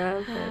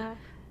 etc.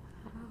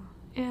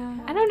 Yeah.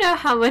 I don't know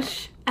how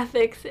much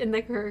ethics in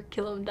the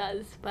curriculum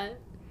does, but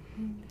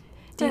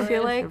Do you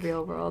feel like the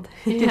real world?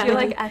 do you feel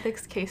like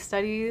ethics case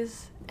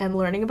studies and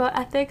learning about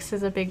ethics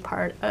is a big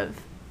part of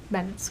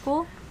med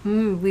school?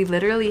 We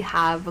literally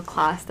have a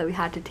class that we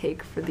had to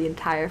take for the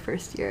entire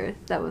first year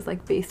that was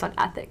like based on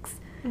ethics.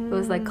 It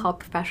was like called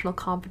professional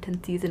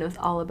competencies, and it was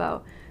all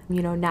about,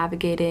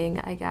 navigating,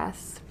 I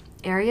guess,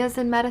 areas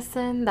in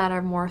medicine that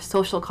are more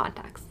social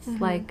contexts,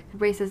 like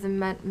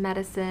racism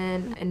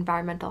medicine,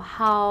 environmental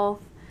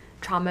health,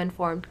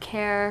 trauma-informed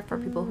care for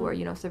people who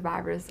are,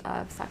 survivors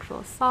of sexual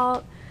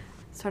assault.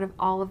 Sort of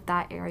all of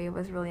that area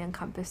was really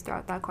encompassed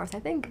throughout that course. I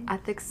think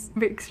ethics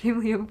is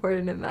extremely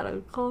important in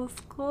medical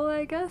school,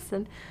 I guess,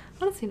 and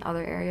honestly in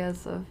other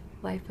areas of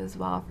life as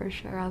well, for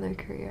sure, other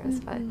careers,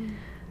 but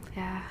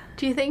yeah.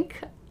 do you think,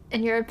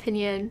 in your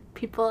opinion,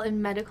 people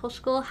in medical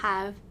school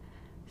have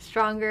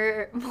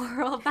stronger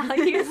moral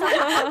values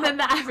than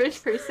the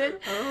average person?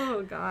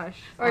 Oh gosh.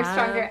 Or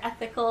stronger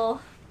ethical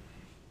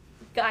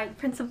guide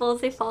principles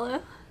they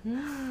follow? So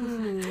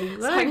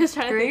I'm just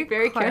trying to think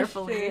very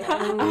carefully.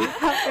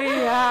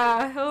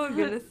 Yeah. Oh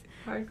goodness.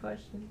 Hard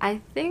question.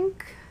 I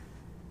think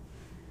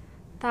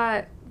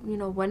that,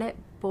 when it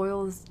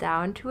boils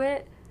down to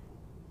it,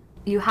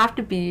 you have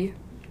to be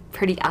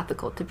pretty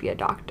ethical to be a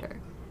doctor.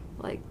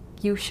 Like,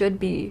 you should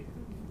be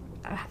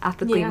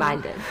ethically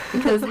minded,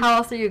 because how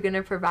else are you going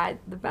to provide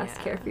the best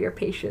care for your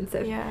patients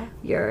if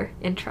your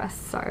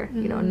interests are,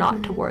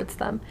 not towards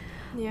them?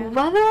 Yeah.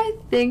 Whether I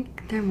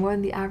think they're more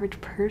than the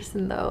average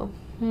person, though,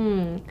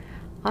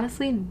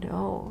 honestly,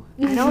 no.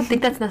 I don't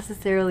think that's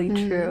necessarily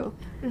true.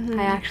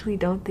 I actually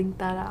don't think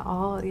that at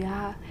all,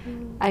 yeah.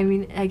 I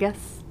mean, I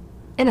guess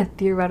in a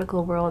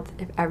theoretical world,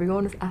 if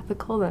everyone was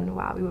ethical, then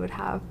wow, we would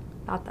have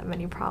not that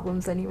many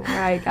problems anymore,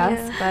 I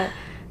guess. But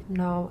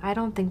no, I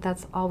don't think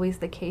that's always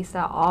the case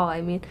at all.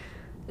 I mean,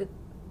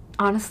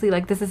 honestly,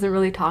 like, this isn't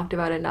really talked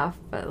about enough,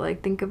 but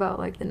like, think about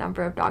like the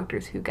number of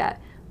doctors who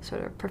get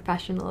sort of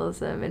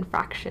professionalism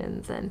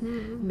infractions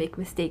and make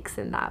mistakes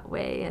in that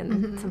way,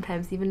 and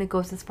sometimes even it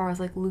goes as far as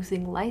like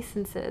losing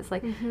licenses.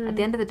 Like at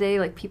the end of the day,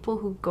 like, people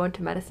who go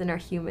into medicine are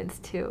humans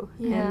too,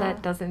 and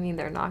that doesn't mean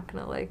they're not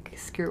gonna like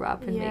screw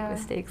up and make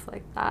mistakes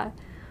like that,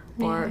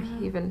 or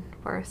even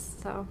worse.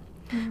 So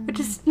which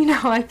is,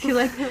 I feel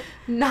like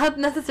not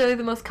necessarily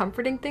the most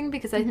comforting thing,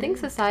 because I think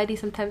society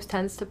sometimes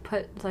tends to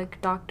put like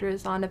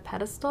doctors on a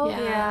pedestal.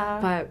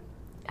 But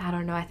I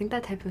don't know, I think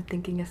that type of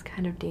thinking is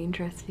kind of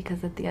dangerous,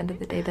 because at the end of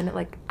the day then it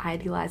like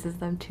idealizes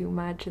them too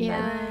much, and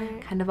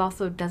then kind of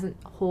also doesn't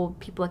hold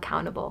people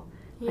accountable.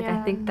 Like,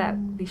 I think that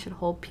we should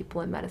hold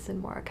people in medicine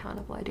more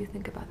accountable. I do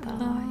think about that a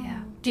lot.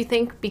 Yeah. Do you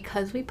think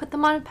because we put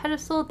them on a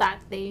pedestal that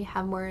they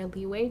have more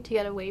leeway to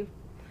get away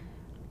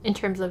in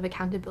terms of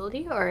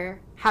accountability, or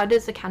how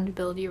does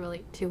accountability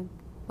relate to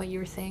what you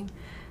were saying?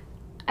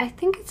 I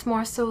think it's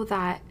more so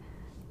that,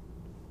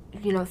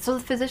 so the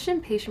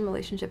physician-patient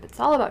relationship, it's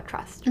all about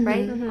trust,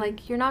 right?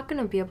 Like, you're not going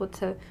to be able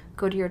to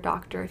go to your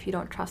doctor if you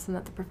don't trust them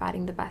that they're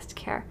providing the best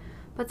care.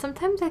 But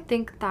sometimes I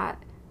think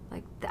that,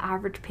 like, the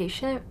average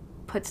patient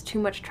puts too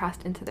much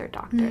trust into their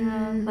doctor.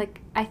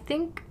 Like, I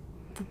think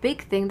the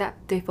big thing that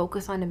they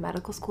focus on in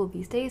medical school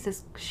these days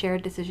is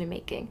shared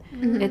decision-making.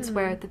 It's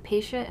where the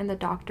patient and the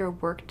doctor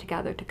work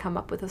together to come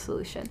up with a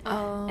solution.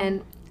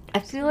 And I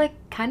feel like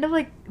kind of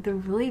like the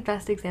really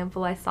best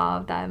example I saw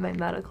of that in my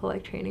medical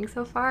like training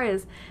so far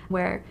is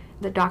where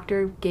the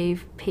doctor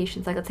gave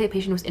patients, like, let's say a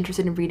patient was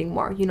interested in reading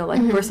more,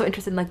 like we're so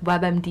interested in like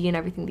WebMD and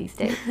everything these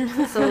days.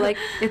 So like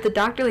if the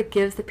doctor like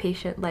gives the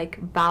patient like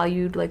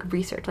valued like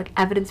research, like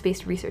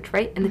evidence-based research,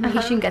 right? And the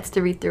patient gets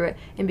to read through it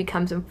and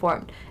becomes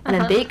informed. And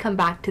then they come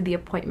back to the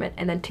appointment,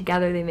 and then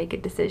together they make a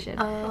decision.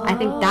 I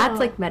think that's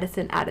like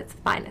medicine at its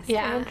finest.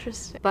 Yeah.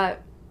 Interesting.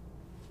 But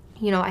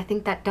I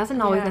think that doesn't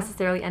always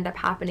necessarily end up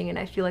happening, and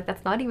I feel like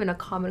that's not even a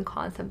common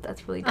concept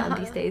that's really done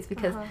these days,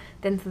 because at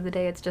the end of the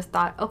day, it's just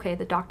thought, okay,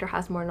 the doctor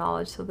has more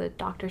knowledge, so the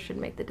doctor should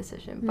make the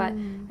decision. But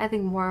I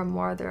think more and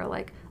more there are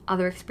like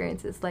other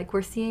experiences, like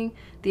we're seeing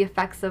the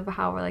effects of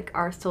how like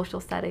our social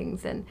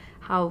settings and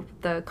how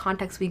the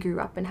context we grew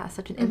up in has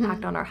such an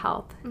impact on our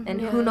health, and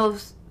who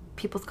knows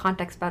people's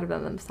context better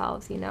than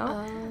themselves,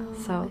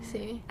 so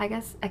I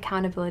guess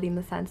accountability in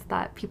the sense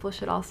that people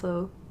should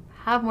also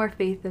have more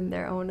faith in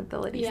their own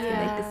abilities to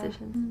make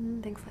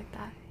decisions, things like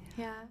that.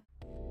 Yeah.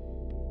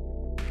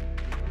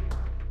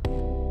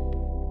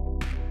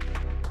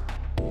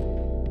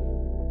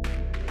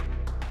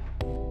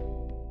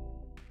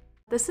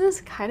 This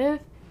is kind of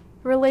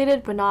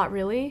related, but not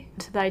really,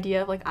 to the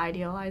idea of like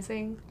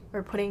idealizing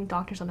or putting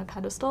doctors on a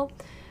pedestal.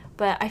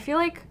 But I feel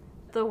like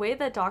the way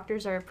that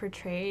doctors are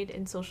portrayed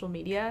in social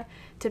media,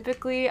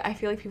 typically I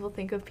feel like people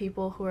think of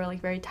people who are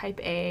like very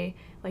type A,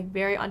 like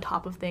very on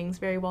top of things,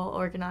 very well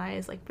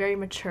organized, like very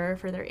mature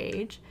for their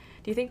age.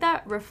 Do you think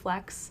that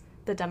reflects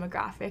the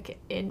demographic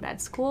in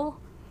med school?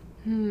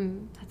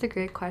 That's a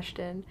great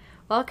question.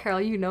 Well,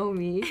 Carol, you know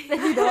me.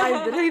 You know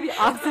I'm literally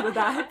the opposite of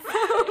that.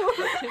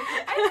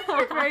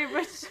 I'm very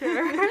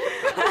mature.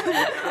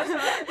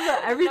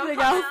 But everything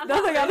else,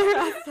 nothing other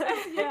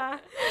aspects. Yeah.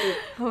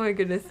 Oh my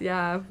goodness,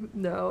 yeah.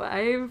 No,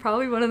 I'm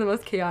probably one of the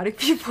most chaotic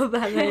people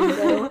that I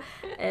know.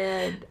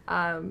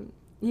 And,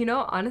 you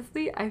know,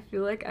 honestly, I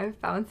feel like I've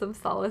found some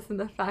solace in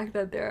the fact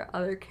that there are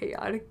other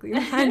chaotically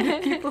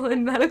minded people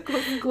in medical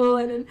school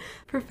and in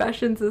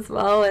professions as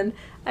well. And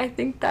I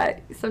think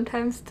that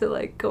sometimes to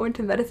like go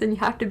into medicine, you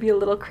have to be a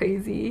little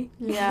crazy.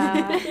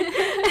 Yeah.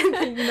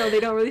 And, you know, they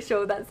don't really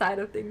show that side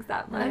of things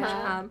that much.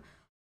 Uh-huh.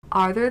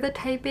 Are there the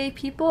type A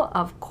people?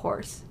 Of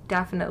course,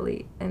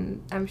 definitely.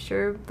 And I'm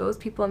sure those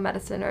people in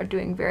medicine are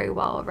doing very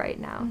well right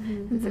now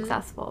and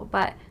successful.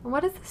 But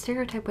what is the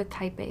stereotype with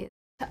type A?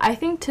 I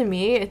think to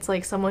me, it's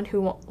like someone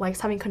who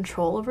likes having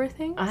control over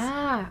things.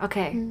 Ah,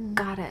 okay.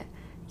 Got it.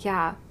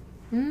 Yeah.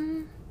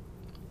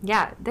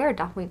 Yeah, there are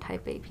definitely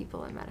type A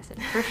people in medicine,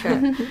 for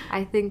sure.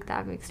 I think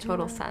that makes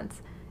total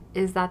sense.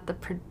 Is that the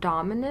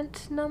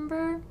predominant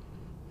number?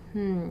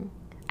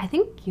 I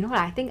think, you know what,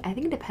 I think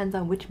it depends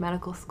on which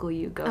medical school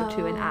you go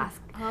to and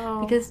ask.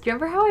 Because do you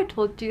remember how I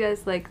told you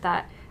guys, like,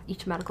 that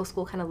each medical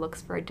school kind of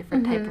looks for a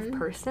different type of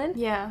person?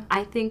 Yeah.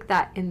 I think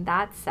that in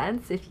that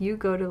sense, if you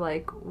go to,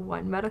 like,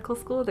 one medical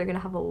school, they're going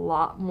to have a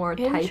lot more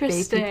type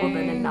A people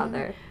than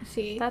another.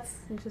 See, That's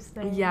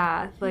interesting.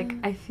 Yeah, like,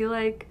 I feel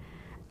like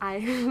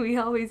we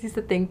always used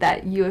to think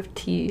that U of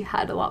T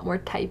had a lot more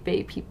type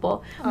A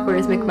people,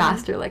 whereas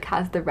McMaster, like,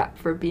 has the rep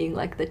for being,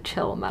 like, the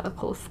chill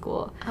medical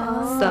school.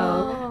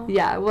 So,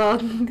 yeah, well,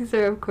 these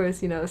are, of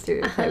course, you know,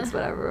 stereotypes,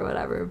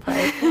 whatever, but,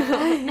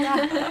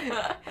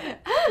 yeah.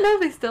 I don't know if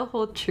they still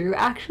hold true,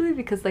 actually,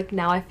 because, like,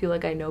 now I feel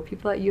like I know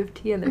people at U of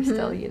T, and they're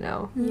still, you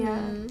know,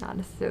 not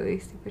necessarily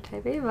super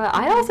type A, but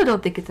I also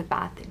don't think it's a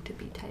bad thing to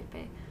be type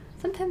A.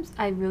 Sometimes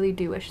I really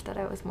do wish that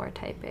I was more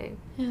type A,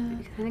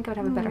 because I think I would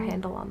have a better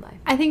handle on life.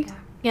 I think,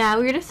 yeah,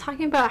 we were just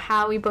talking about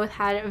how we both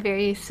had a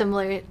very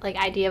similar, like,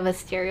 idea of a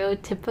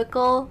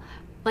stereotypical,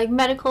 like,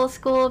 medical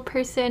school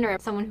person or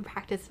someone who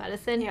practiced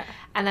medicine. Yeah.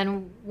 And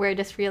then we're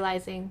just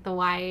realizing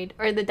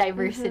the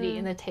diversity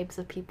in the types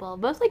of people,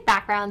 both, like,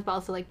 backgrounds, but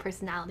also, like,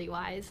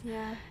 personality-wise.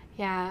 Yeah.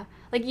 Yeah.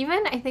 Like,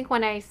 even I think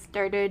when I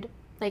started,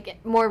 like,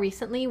 more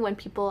recently, when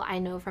people I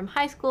know from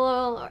high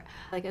school or,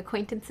 like,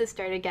 acquaintances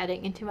started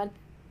getting into med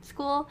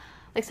school,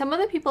 like, some of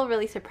the people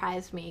really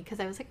surprised me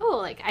because I was like, oh,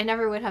 like, I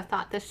never would have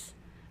thought this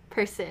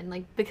person,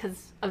 like,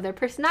 because of their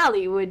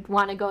personality, would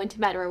want to go into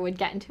med or would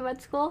get into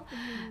med school.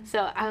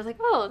 So I was like,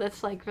 oh,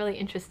 that's, like, really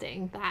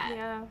interesting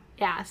that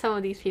some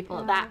of these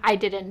people that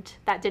didn't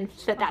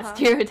fit that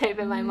stereotype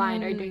in my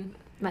mind are doing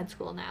med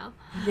school now.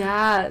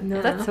 Yeah,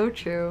 no, that's so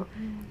true.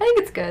 I think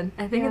it's good.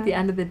 I think at the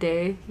end of the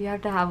day, you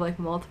have to have, like,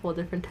 multiple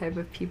different type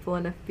of people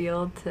in a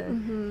field to,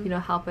 you know,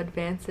 help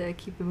advance it,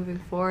 keep it moving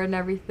forward and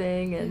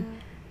everything.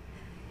 And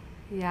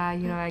yeah,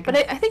 you know, I guess.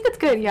 But I think it's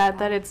good,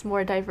 that it's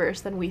more diverse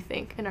than we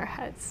think in our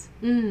heads,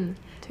 too.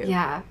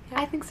 Yeah,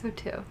 I think so,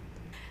 too.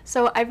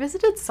 So I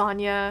visited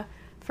Sonya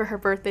for her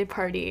birthday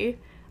party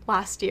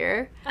last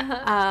year,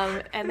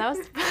 and that was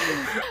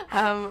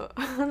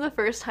one of the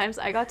first times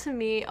I got to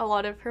meet a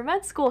lot of her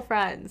med school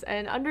friends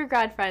and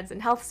undergrad friends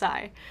and health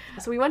sci.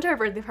 So we went to her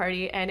birthday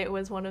party, and it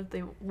was one of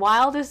the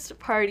wildest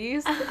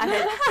parties I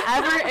had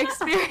ever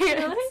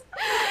experienced.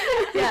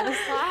 Yes.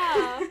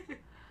 Wow.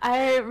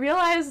 I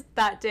realized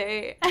that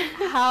day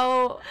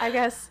how, I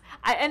guess,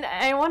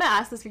 I want to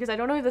ask this because I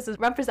don't know if this is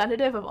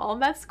representative of all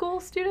med school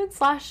students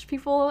 /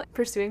 people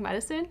pursuing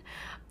medicine,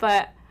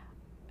 but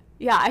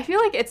yeah, I feel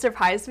like it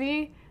surprised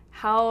me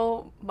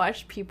how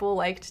much people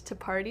liked to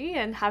party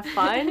and have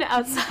fun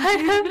outside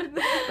of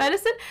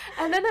medicine.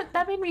 And then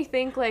that made me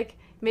think, like,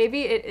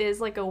 maybe it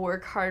is like a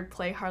work hard,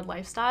 play hard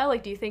lifestyle.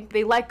 Like, do you think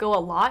they let go a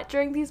lot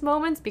during these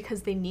moments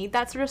because they need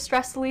that sort of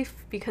stress relief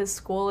because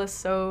school is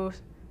so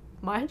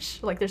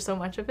much, like, there's so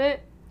much of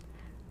it?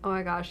 Oh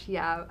my gosh,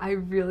 yeah. I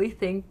really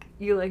think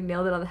you, like,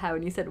 nailed it on the head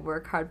when you said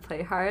work hard,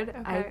 play hard.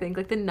 Okay. I think,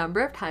 like, the number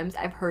of times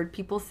I've heard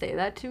people say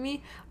that to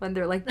me when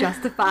they're, like,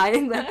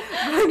 justifying that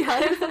going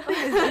out or something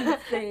is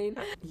insane.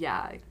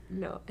 Yeah,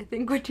 no. I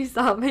think what you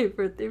saw at my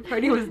birthday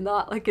party was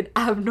not, like, an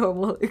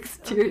abnormal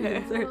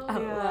experience or an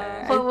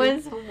outlier. What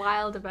was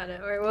wild about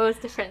it, or what was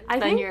different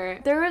than your...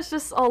 There was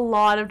just a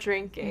lot of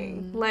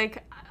drinking.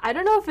 Like, I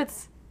don't know if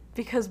it's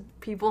because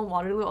people in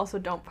Waterloo also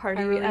don't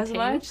party really as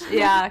much,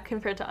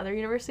 compared to other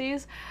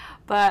universities,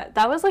 but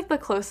that was, like, the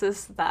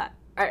closest that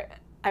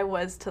I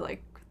was to,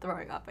 like,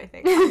 throwing up, I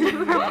think.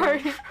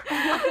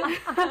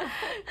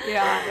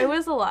 Yeah, it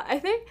was a lot. I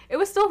think it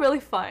was still really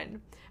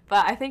fun,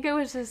 but I think it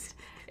was just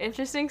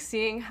interesting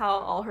seeing how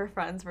all her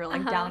friends were,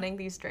 like, downing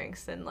these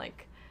drinks and,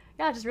 like,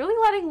 yeah, just really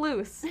letting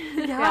loose.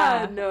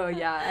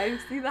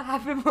 I've seen that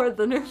happen more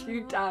than a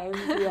few times.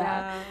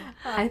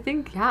 I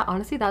think,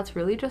 honestly, that's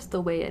really just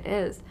the way it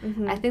is.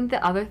 I think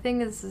the other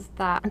thing is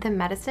that the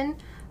medicine,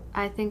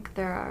 I think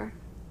there are,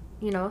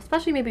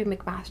 especially maybe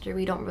McMaster,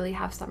 we don't really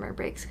have summer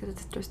breaks because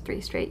it's just 3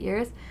 straight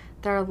years.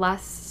 There are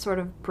less sort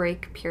of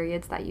break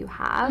periods that you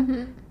have.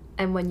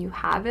 And when you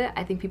have it,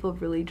 I think people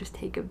really just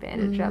take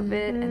advantage of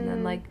it. And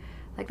then like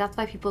that's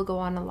why people go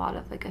on a lot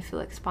of I feel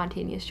like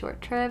spontaneous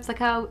short trips, like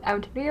how I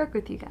went to New York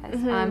with you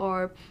guys,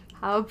 or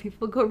how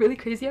people go really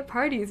crazy at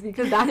parties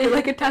because after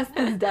like a test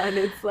is done,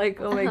 it's like,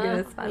 oh my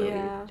goodness, finally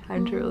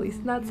time to release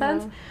in that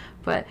sense.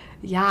 But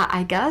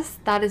I guess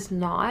that is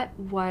not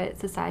what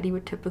society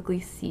would typically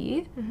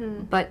see.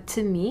 But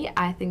to me,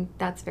 I think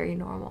that's very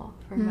normal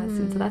for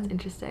medicine. So that's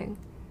interesting.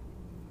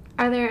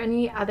 Are there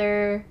any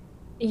other,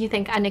 you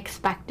think,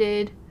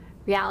 unexpected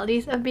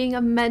realities of being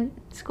a med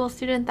school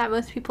student that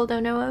most people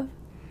don't know of?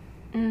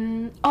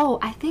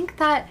 I think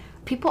that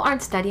people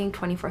aren't studying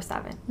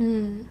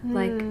 24/7.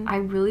 Like, I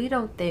really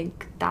don't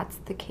think that's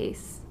the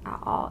case at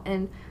all.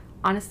 And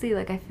honestly,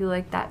 I feel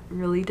like that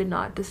really did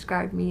not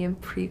describe me in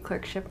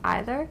pre-clerkship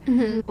either.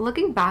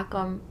 Looking back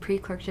on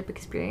pre-clerkship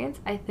experience,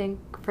 I think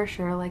for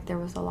sure, there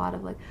was a lot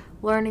of,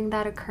 learning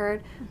that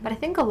occurred. But I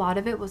think a lot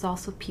of it was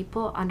also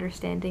people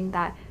understanding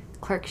that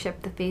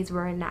clerkship, the phase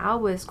we're in now,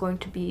 was going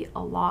to be a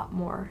lot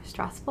more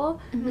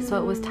stressful.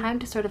 So it was time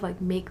to sort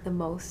of make the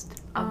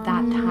most of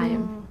that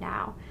time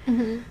now.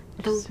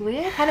 The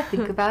way I kind of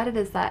think about it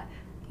is that,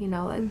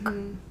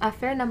 a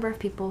fair number of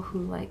people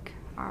who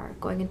are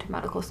going into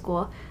medical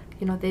school,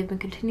 they've been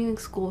continuing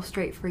school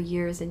straight for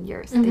years and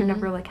years. They've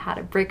never had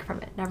a break from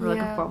it, never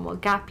a formal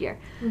gap year.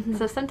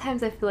 So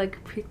sometimes I feel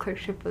like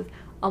pre-clerkship was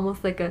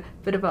almost like a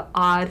bit of an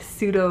odd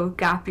pseudo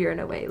gap year in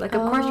a way. Of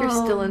course you're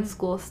still in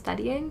school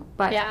studying,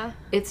 but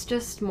it's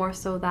just more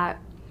so that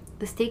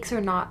the stakes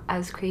are not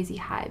as crazy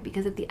high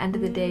because at the end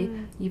of the day,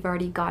 you've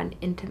already gone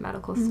into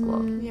medical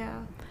school.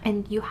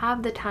 And you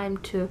have the time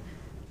to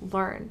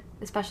learn,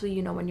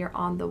 especially, when you're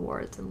on the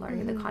wards and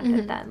learning the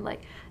content then.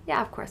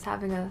 Of course,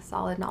 having a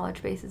solid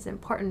knowledge base is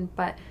important,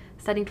 but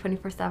studying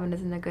 24/7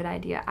 isn't a good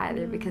idea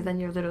either because then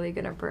you're literally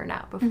going to burn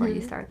out before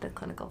you start the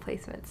clinical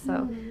placement.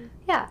 So,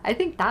 I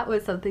think that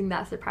was something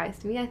that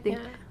surprised me. I think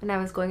when I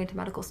was going into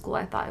medical school,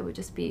 I thought it would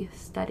just be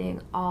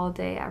studying all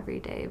day, every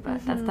day,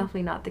 but that's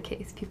definitely not the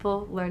case.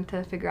 People learn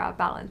to figure out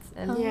balance,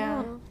 and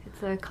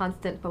it's a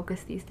constant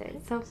focus these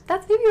days. So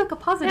that's maybe a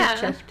positive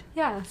shift.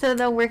 So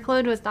the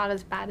workload was not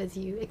as bad as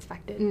you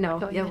expected? No,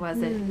 it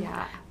wasn't.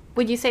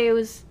 Would you say it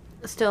was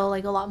still a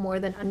lot more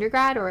than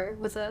undergrad, or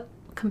was it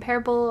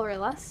comparable or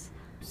less?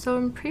 So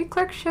in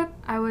pre-clerkship,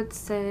 I would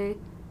say it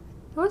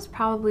was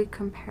probably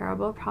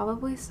comparable,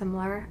 probably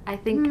similar. I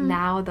think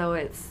now, though,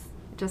 it's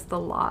just a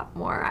lot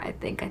more. I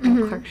think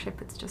clerkship,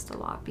 it's just a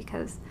lot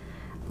because,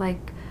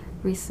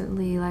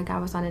 recently, I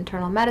was on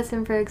internal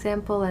medicine, for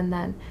example, and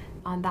then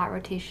on that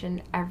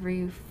rotation,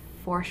 every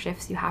 4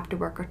 shifts you have to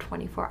work a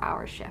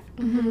 24-hour shift.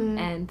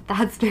 And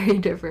that's very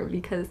different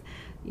because,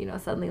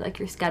 suddenly,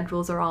 your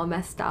schedules are all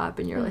messed up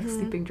and you're,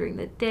 sleeping during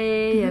the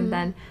day. And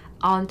then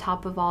on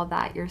top of all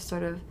that, you're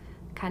sort of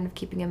kind of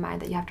keeping in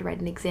mind that you have to write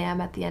an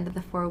exam at the end of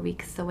the 4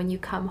 weeks. So when you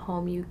come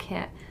home, you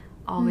can't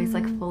always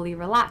fully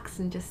relax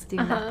and just do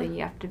nothing.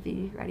 You have to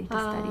be ready to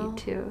study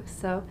too.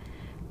 So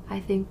I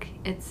think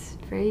it's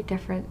very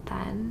different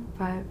then,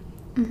 but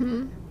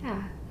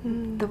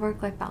the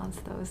work-life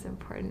balance though is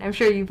important. I'm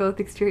sure you both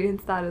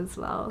experienced that as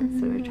well.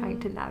 So we're trying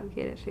to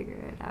navigate it, figure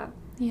it out.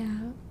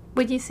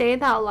 Would you say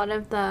that a lot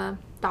of the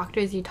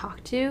doctors you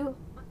talk to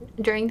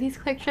during these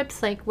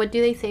clerkships, what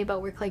do they say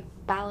about work-life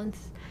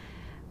balance?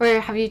 Or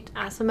have you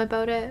asked them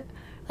about it?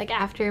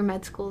 After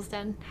med school's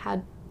done,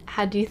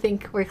 how do you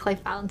think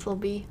work-life balance will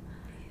be?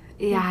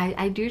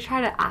 I do try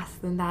to ask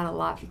them that a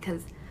lot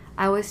because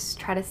I always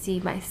try to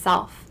see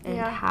myself and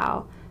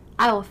how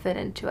I will fit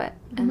into it.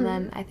 And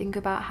then I think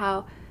about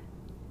how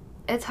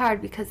it's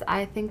hard because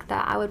I think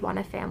that I would want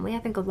a family. I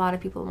think a lot of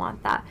people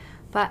want that.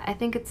 But I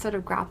think it's sort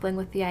of grappling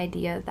with the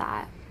idea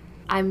that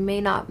I may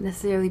not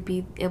necessarily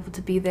be able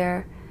to be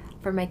there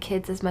for my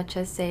kids as much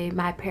as, say,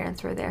 my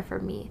parents were there for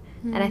me.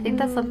 And I think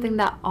that's something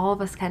that all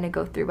of us kind of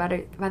go through,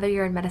 whether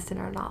you're in medicine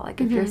or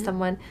not. If you're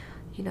someone,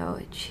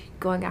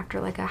 going after,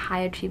 a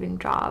high-achieving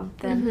job,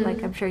 then,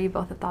 I'm sure you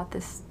both have thought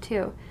this,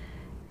 too.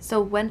 So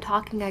when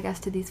talking, I guess,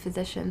 to these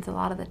physicians, a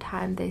lot of the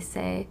time they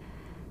say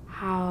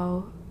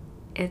how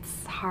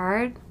it's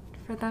hard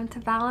for them to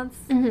balance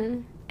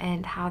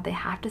and how they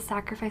have to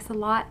sacrifice a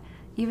lot.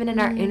 Even in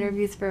our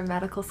interviews for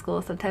medical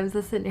school, sometimes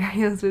the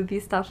scenarios would be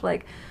stuff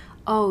like,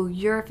 oh,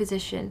 you're a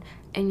physician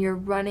and you're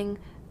running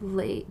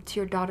late to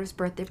your daughter's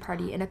birthday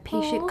party and a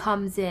patient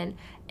comes in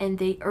and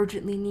they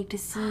urgently need to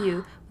see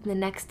you in the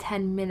next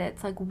 10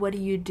 minutes. What do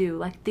you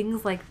do?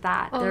 Things like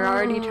that. They're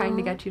already trying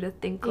to get you to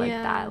think like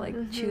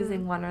that,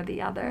 choosing one or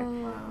the other.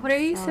 What are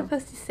you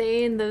supposed to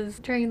say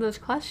during those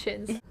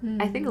questions?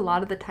 I think a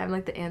lot of the time,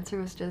 the answer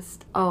was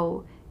just,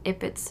 oh,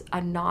 if it's a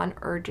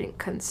non-urgent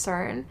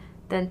concern,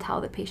 then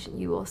tell the patient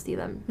you will see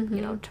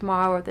them,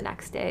 tomorrow or the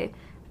next day.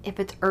 if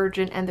it's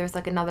urgent and there's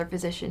like another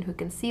physician who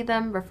can see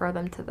them, refer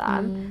them to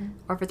them.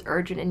 Or if it's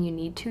urgent and you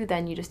need to,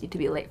 then you just need to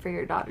be late for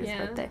your daughter's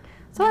birthday.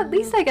 So at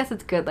least I guess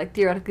it's good. Like,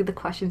 theoretically, the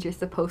questions you're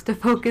supposed to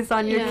focus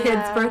on your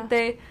kid's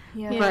birthday.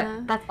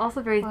 But that's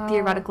also very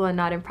theoretical and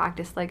not in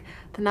practice. Like,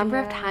 the number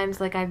of times,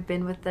 like, I've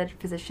been with the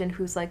physician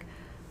who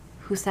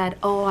said,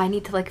 oh, I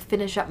need to, like,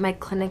 finish up my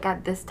clinic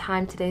at this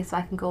time today so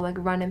I can go, like,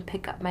 run and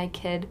pick up my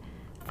kid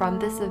from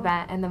this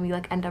event, and then we,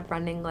 like, end up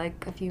running,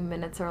 like, a few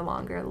minutes or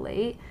longer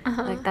late.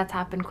 Like, that's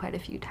happened quite a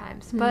few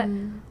times. But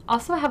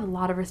also I have a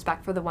lot of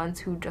respect for the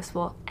ones who just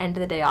will end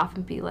the day off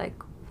and be like,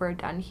 we're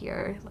done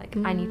here. Like,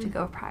 I need to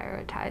go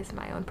prioritize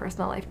my own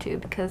personal life, too,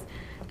 because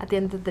at the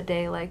end of the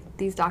day, like,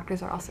 these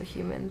doctors are also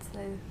humans.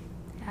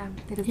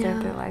 They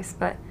deserve their lives,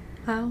 but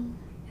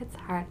it's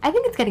hard. I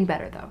think it's getting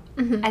better,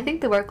 though. I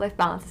think the work-life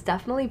balance is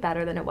definitely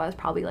better than it was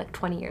probably, like,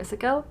 20 years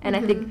ago, and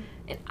I think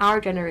in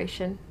our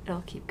generation,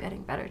 it'll keep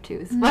getting better, too,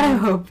 is what I'm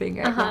hoping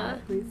right now,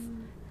 at least.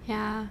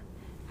 Yeah.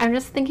 I'm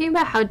just thinking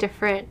about how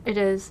different it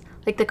is,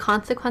 like, the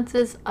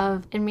consequences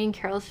of, in me and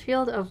Carol's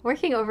field, of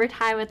working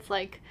overtime. It's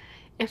like,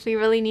 if we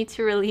really need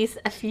to release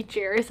a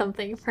feature or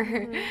something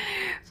for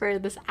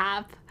this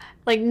app,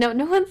 like, no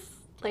one's,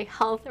 like,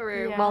 health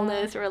or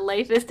wellness or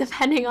life is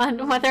depending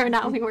on whether or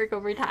not we work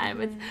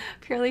overtime. It's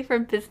purely for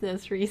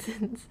business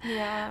reasons.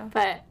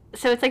 But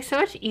so it's, like, so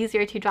much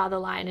easier to draw the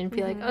line and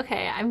be like,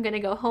 okay, I'm gonna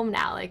go home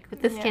now, like,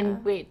 this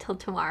can wait till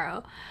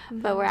tomorrow.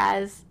 But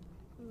whereas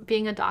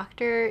being a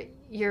doctor,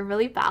 you're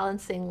really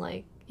balancing,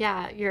 like,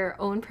 your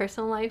own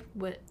personal life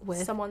with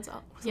someone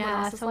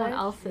else's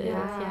life.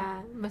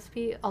 It must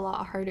be a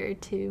lot harder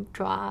to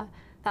draw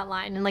that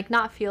line and, like,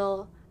 not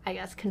feel, I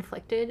guess,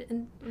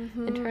 conflicted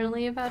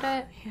internally about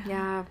it.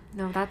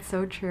 No, that's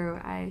so true.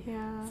 I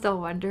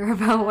still wonder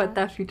about what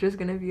that future is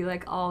going to be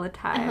like all the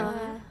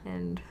time.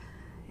 And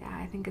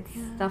I think it's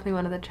definitely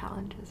one of the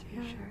challenges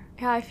for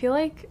sure. I feel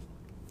like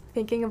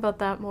thinking about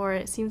that more,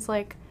 it seems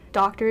like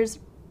doctors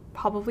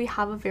probably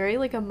have a very,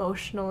 like,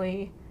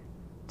 emotionally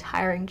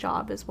tiring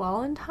job as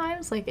well in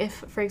times. Like, if,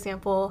 for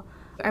example,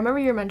 I remember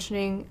you were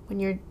mentioning when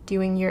you're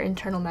doing your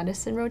internal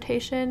medicine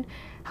rotation,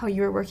 how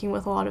you were working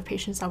with a lot of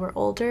patients that were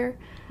older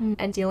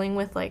and dealing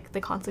with, like,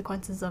 the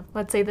consequences of,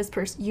 let's say this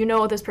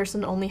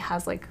person only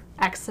has, like,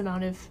 X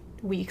amount of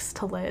weeks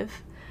to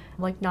live,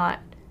 like, not,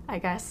 I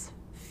guess,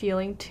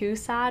 feeling too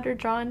sad or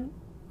drawn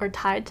or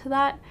tied to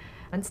that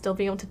and still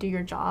being able to do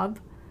your job.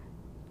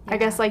 I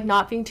guess, like,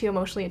 not being too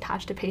emotionally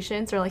attached to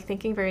patients or, like,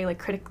 thinking very, like,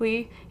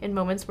 critically in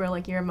moments where,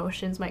 like, your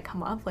emotions might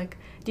come up. Like,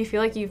 do you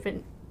feel like you've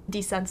been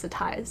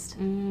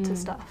desensitized to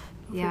stuff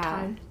over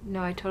time?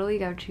 No, I totally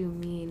get what you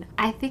mean.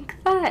 I think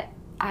that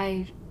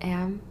I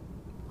am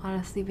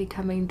honestly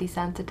becoming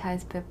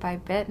desensitized bit by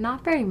bit.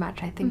 Not very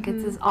much. I think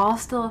it's all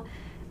still,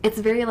 it's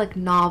very, like,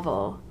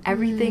 novel.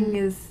 Everything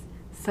is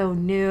so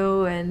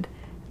new and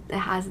it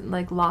hasn't,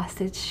 like,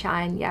 lost its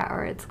shine yet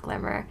or its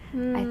glimmer.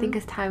 I think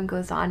as time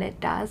goes on it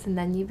does, and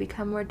then you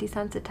become more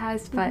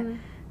desensitized. But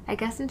I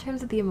guess in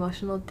terms of the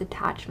emotional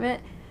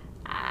detachment,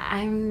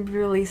 I'm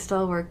really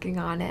still working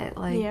on it.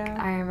 Like,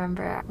 I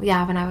remember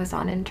when I was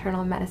on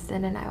internal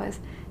medicine and I was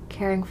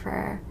caring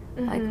for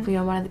like, you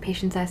know, one of the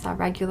patients I saw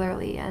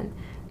regularly, and,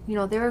 you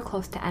know, they were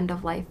close to end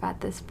of life at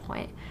this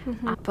point.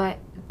 But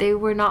they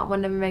were not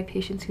one of my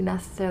patients who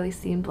necessarily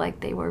seemed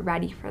like they were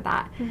ready for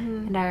that.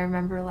 And I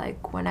remember,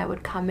 like, when I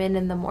would come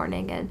in the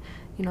morning and,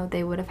 you know,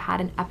 they would have had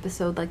an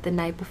episode, like, the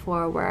night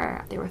before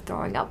where they were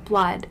throwing up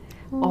blood,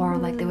 or,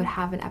 like, they would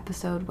have an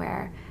episode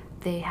where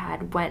they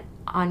had went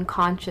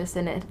unconscious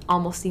and it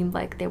almost seemed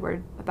like they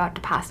were about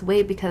to pass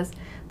away because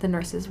the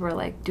nurses were,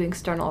 like, doing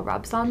sternal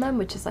rubs on them,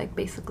 which is, like,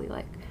 basically,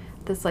 like,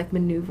 this, like,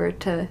 maneuver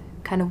to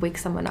kind of wake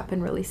someone up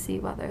and really see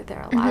whether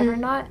they're alive or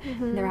not.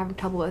 And they were having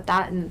trouble with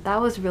that, and that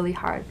was really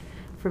hard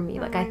for me.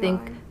 Like, I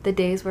think the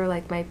days where,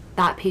 like,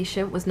 that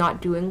patient was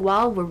not doing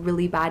well were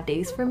really bad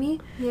days for me.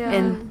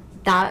 And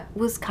that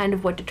was kind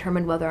of what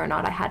determined whether or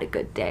not I had a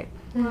good day.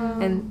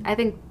 And I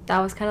think that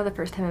was kind of the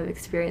first time I've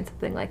experienced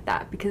something like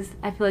that, because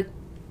I feel like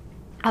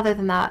other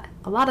than that,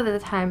 a lot of the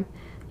time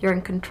you're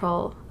in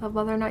control of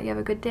whether or not you have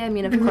a good day. I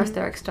mean, of course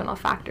there are external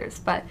factors,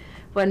 but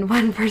when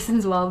one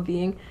person's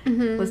well-being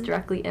was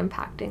directly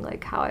impacting,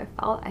 like, how I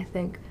felt, I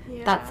think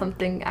that's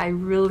something I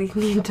really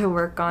need to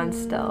work on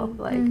still.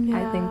 Like,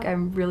 I think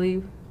I'm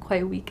really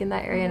quite weak in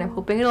that area, and I'm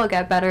hoping it'll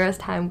get better as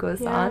time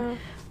goes on.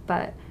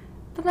 But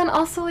then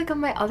also, like, on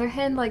my other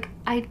hand, like,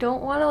 I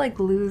don't want to, like,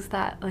 lose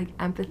that, like,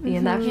 empathy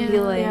and that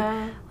feeling.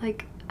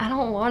 Like, I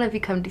don't want to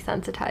become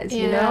desensitized,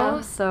 you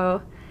know?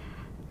 So,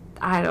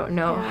 I don't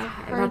know.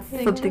 That's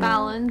something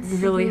balance.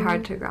 Really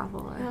hard to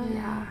grapple with.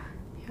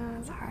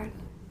 It's hard.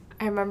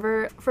 I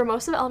remember for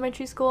most of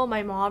elementary school,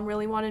 my mom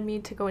really wanted me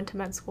to go into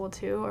med school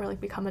too, or, like,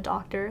 become a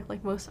doctor,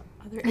 like most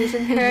other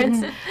Asian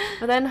parents.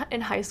 But then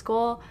in high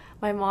school,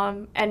 my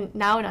mom, and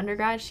now in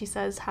undergrad, she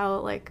says how,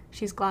 like,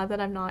 she's glad that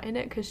I'm not in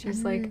it, because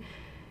she's like,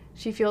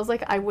 she feels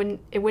like it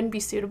wouldn't be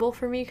suitable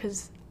for me,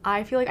 because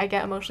I feel like I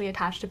get emotionally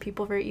attached to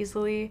people very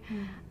easily,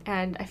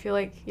 and I feel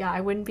like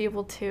I wouldn't be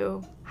able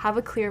to have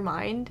a clear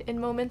mind in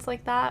moments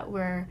like that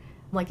where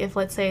Like if,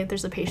 let's say,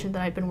 there's a patient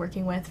that I've been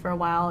working with for a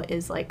while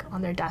is like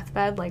on their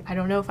deathbed, like I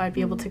don't know if I'd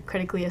be able to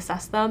critically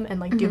assess them and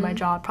like do my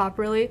job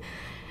properly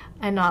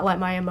and not let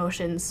my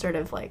emotions sort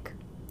of like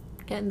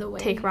Get in the way.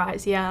 take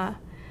rise. Yeah.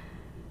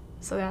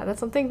 So yeah, that's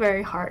something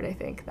very hard, I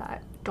think,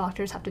 that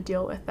doctors have to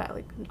deal with, that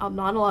like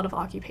not a lot of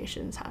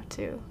occupations have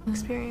to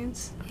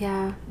experience.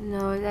 Yeah,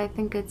 no, I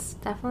think it's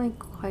definitely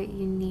quite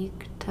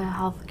unique to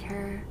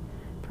healthcare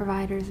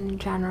providers in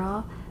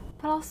general.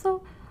 But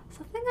also,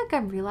 something like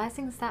I'm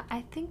realizing is that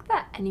I think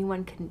that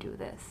anyone can do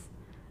this.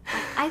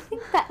 Like, I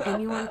think that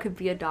anyone could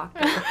be a doctor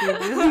if they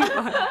really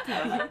wanted to be.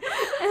 And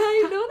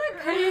I know that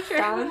kind of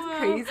sounds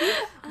crazy,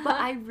 but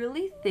I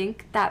really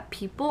think that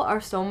people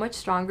are so much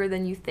stronger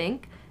than you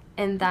think.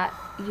 And that,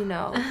 you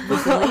know,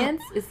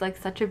 resilience is like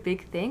such a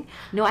big thing.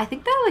 No, I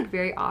think that like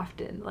very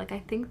often. Like I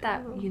think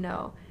that, you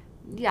know,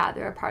 yeah,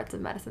 there are parts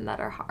of medicine that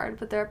are hard,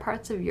 but there are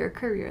parts of your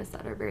careers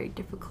that are very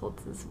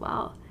difficult as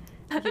well.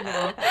 You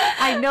know,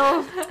 I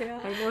know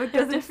it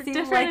doesn't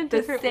seem like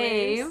the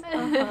same,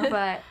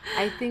 but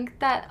I think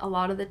that a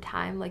lot of the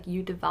time, like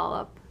you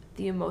develop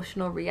the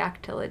emotional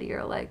reactivity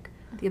or like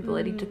the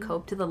ability to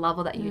cope to the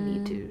level that you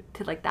need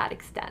to like that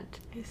extent.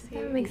 I see.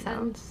 That makes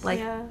sense. Like,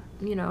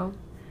 you know,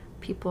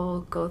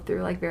 people go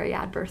through like very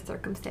adverse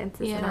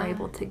circumstances and are Yeah.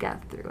 able to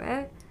get through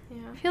it.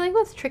 I feel like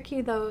what's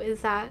tricky though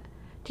is that,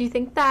 do you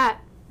think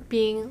that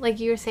being, like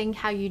you were saying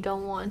how you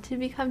don't want to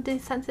become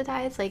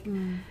desensitized, like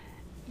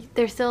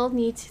there still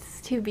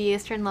needs to be a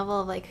certain level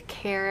of like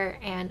care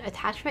and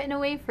attachment in a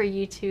way for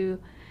you to,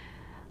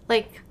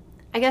 like,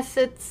 I guess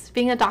it's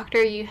being a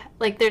doctor, you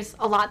like there's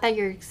a lot that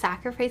you're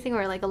sacrificing,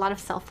 or like a lot of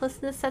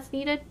selflessness that's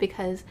needed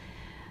because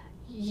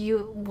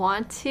you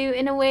want to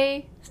in a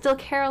way still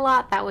care a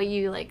lot. That way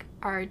you like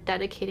are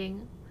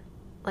dedicating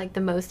like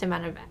the most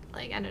amount of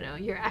like, I don't know,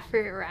 your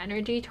effort or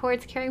energy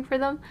towards caring for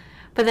them,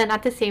 but then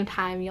at the same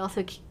time you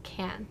also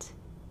can't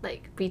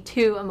like be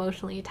too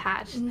emotionally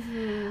attached.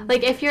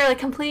 Like if you're like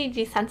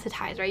completely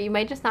desensitized, right, you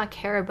might just not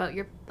care about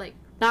your like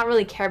not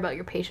really care about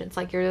your patients,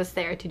 like you're just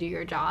there to do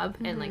your job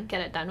and like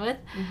get it done with.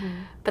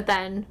 But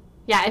then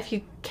yeah, if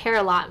you care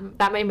a lot,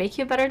 that might make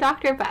you a better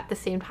doctor, but at the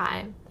same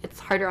time it's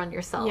harder on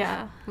yourself.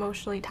 Yeah,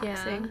 emotionally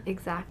taxing.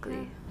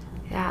 Exactly.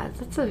 Yeah,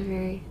 it's a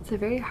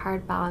very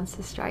hard balance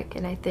to strike,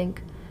 and I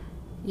think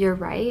you're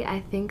right. I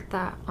think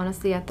that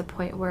honestly at the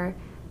point where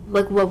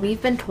like what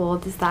we've been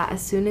told is that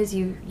as soon as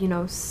you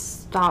know,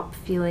 stop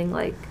feeling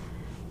like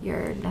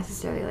you're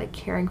necessarily like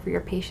caring for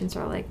your patients,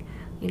 or like,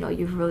 you know,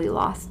 you've really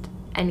lost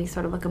any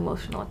sort of like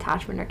emotional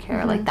attachment or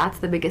care, like that's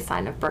the biggest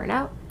sign of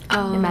burnout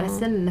in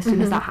medicine. And as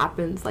soon as that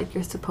happens, like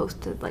you're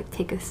supposed to like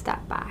take a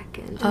step back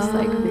and just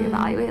like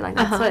reevaluate. Like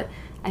that's what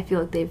I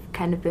feel like they've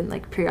kind of been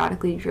like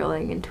periodically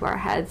drilling into our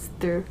heads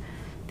through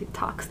the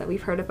talks that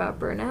we've heard about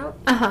burnout.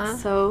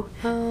 So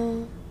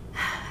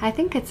I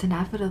think it's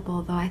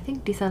inevitable though. I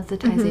think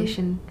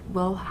desensitization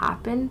will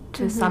happen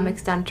to some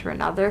extent or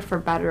another, for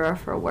better or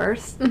for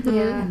worse.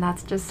 And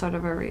that's just sort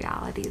of a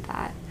reality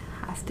that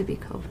has to be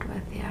coped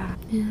with.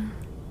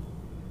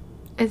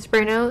 Is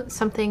burnout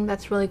something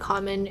that's really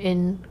common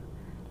in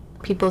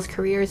people's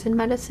careers in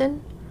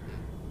medicine?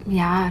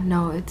 Yeah,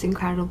 no, it's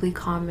incredibly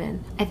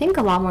common. I think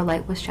a lot more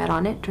light was shed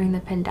on it during the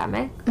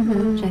pandemic,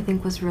 which I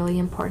think was really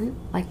important.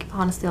 Like,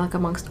 honestly, like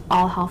amongst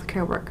all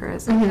healthcare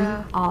workers,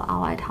 all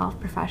allied health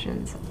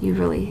professions, you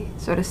really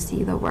sort of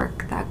see the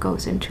work that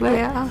goes into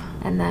it.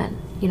 And then,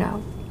 you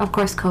know, of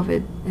course,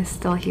 COVID is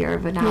still here,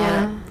 but now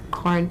that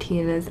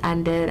quarantine is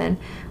ended and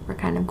we're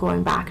kind of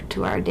going back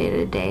to our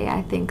day-to-day,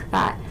 I think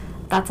that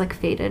that's like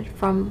faded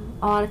from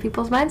a lot of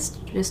people's minds,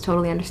 which is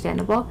totally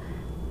understandable.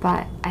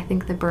 But I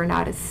think the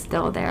burnout is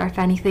still there. If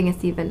anything,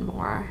 it's even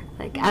more.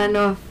 Like, I don't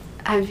know if,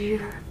 have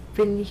you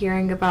been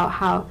hearing about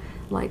how,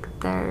 like,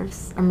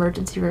 there's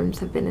emergency rooms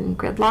have been in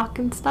gridlock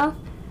and stuff?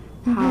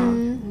 How,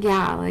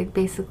 yeah, like,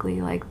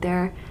 basically, like,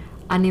 they're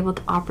unable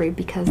to operate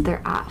because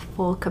they're at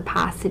full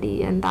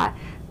capacity, and that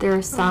there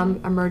are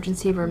some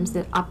emergency rooms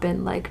that up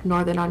in, like,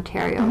 Northern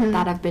Ontario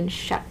that have been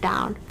shut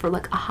down for,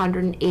 like,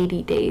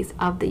 180 days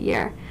of the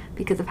year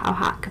because of how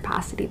hot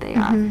capacity they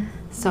are.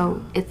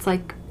 So it's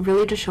like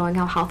really just showing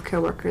how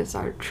healthcare workers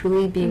are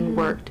truly being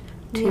worked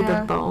to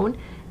the bone,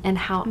 and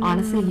how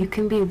honestly you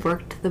can be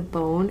worked to the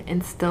bone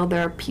and still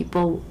there are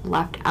people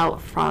left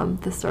out from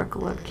the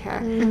circle of care.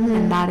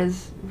 And that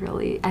is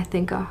really, I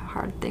think, a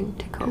hard thing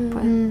to cope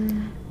with.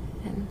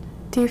 And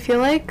Do you feel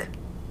like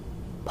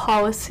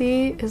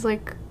policy is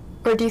like,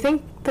 or do you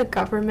think the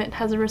government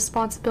has a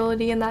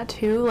responsibility in that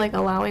too, like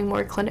allowing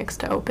more clinics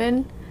to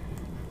open?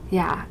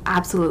 yeah,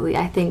 absolutely.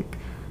 I think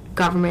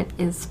government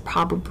is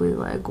probably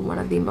like one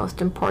of the most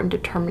important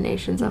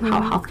determinations of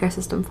how healthcare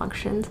system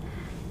functions.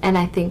 And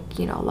I think,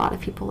 you know, a lot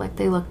of people, like,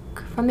 they look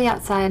from the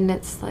outside and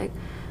it's like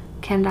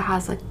Canada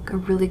has like a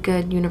really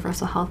good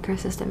universal healthcare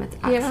system. It's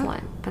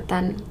excellent. But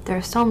then there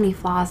are so many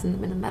flaws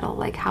in the middle,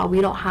 like how we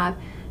don't have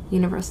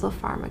universal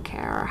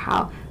pharmacare, or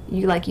how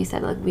you, like you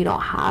said, like we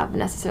don't have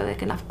necessarily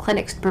like enough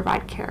clinics to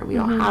provide care. We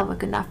don't have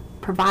like enough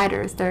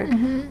providers. There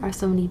are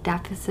so many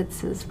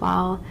deficits as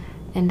well,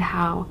 and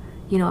how,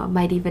 you know, it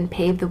might even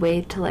pave the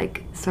way to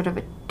like sort of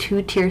a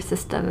two-tier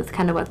system is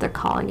kind of what they're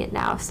calling it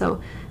now.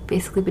 So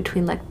basically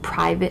between like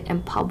private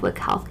and public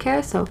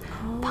healthcare. So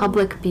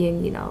public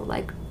being, you know,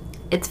 like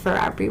it's for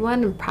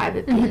everyone, and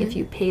private being if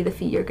you pay the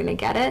fee, you're going to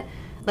get it.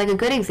 Like a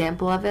good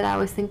example of it I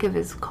always think of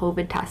is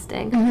COVID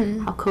testing.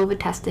 How COVID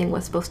testing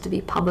was supposed to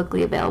be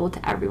publicly available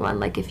to everyone.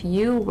 Like if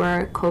you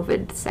were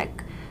COVID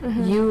sick,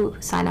 you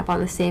sign up on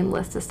the same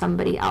list as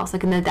somebody else,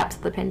 like in the depths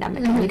of the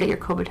pandemic, and you get your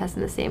COVID test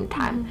in the same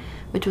time,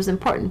 which was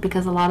important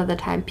because a lot of the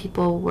time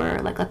people were,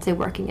 like, let's say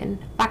working in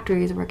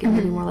factories, working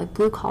maybe more like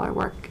blue-collar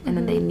work, and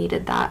then they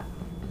needed that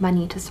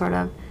money to sort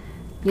of,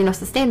 you know,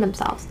 sustain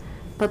themselves.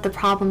 But the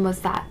problem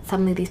was that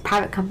suddenly these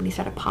private companies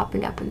started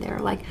popping up, and they were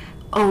like,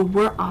 oh,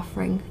 we're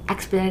offering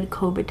expedited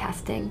COVID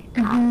testing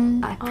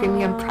at a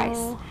premium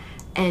price.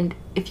 And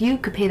if you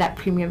could pay that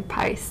premium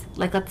price,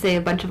 like let's say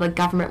a bunch of like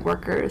government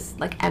workers,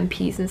 like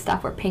MPs and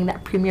stuff, were paying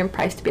that premium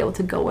price to be able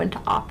to go into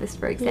office,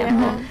 for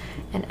example,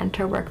 and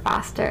enter work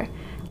faster.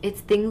 It's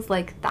things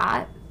like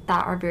that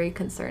that are very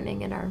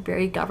concerning and are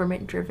very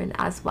government driven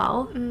as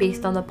well,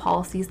 based on the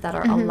policies that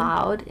are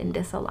allowed and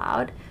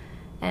disallowed.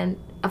 And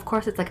of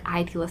course it's like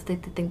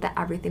idealistic to think that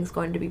everything's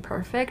going to be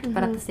perfect,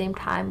 but at the same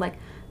time, like,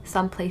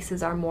 some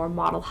places are more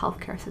model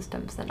healthcare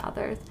systems than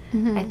others.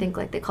 I think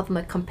like they call them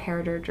like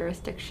comparator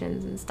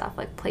jurisdictions and stuff,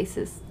 like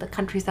places, the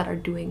countries that are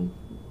doing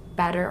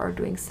better or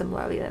doing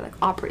similarly, they like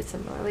operate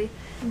similarly,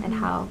 and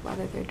how,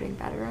 whether they're doing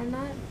better or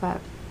not. But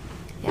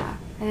yeah,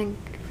 I think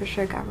for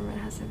sure government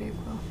has a big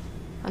role,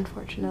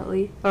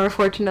 unfortunately, or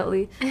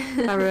fortunately,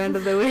 every end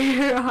of the way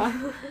you're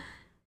on.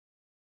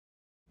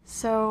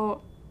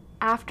 So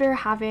after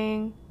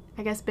having,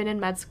 I guess, been in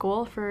med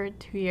school for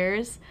 2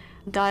 years,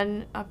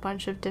 done a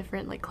bunch of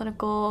different like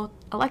clinical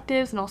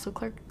electives and also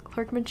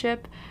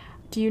clerkmanship,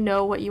 do you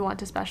know what you want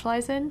to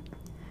specialize in?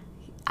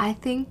 I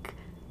think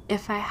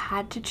if I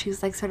had to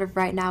choose, like, sort of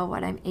right now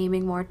what I'm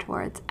aiming more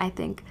towards, I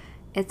think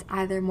it's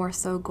either more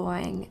so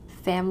going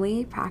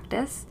family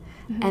practice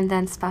and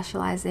then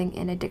specializing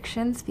in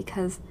addictions,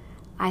 because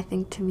I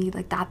think to me,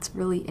 like, that's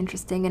really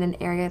interesting in an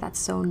area that's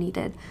so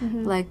needed.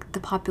 Like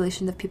the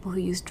population of people who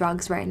use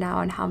drugs right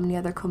now and how many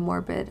other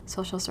comorbid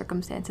social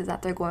circumstances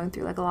that they're going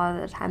through. Like a lot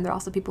of the time, they're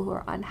also people who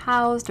are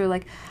unhoused or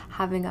like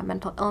having a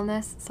mental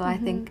illness. So I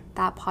think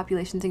that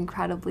population is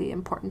incredibly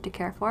important to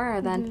care for.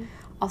 Or then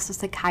also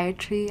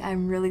psychiatry,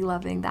 I'm really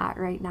loving that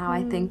right now.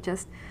 I think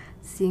just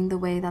seeing the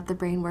way that the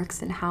brain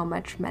works and how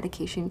much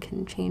medication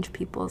can change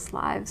people's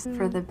lives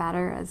for the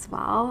better as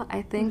well.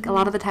 I think a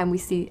lot of the time we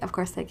see, of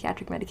course,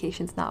 psychiatric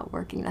medications not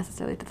working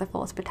necessarily to the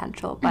fullest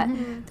potential, but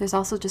there's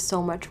also just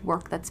so much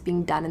work that's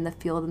being done in the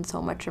field and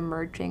so much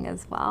emerging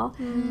as well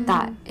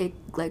that it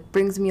like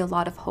brings me a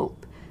lot of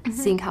hope,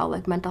 seeing how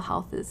like mental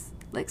health is,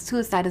 like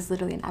suicide is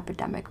literally an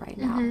epidemic right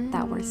now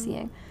that we're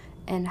seeing,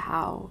 and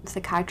how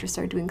psychiatrists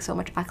are doing so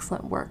much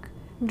excellent work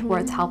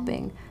towards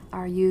helping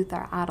our youth,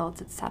 our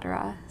adults,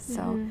 etc.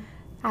 So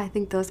I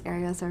think those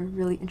areas are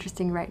really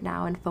interesting right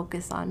now and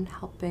focus on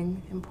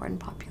helping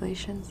important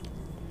populations.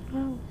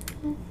 Yeah.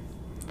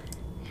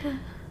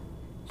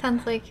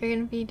 Sounds like you're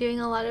going to be doing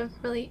a lot of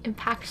really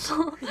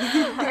impactful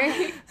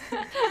work.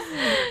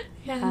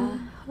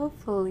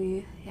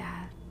 Hopefully,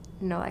 yeah.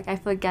 No, like I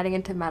feel like getting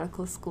into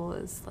medical school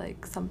is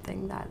like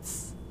something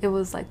it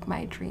was like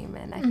my dream,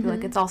 and I feel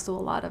like it's also a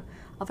lot of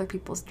other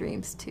people's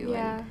dreams too.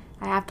 And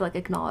I have to like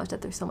acknowledge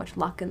that there's so much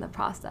luck in the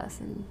process,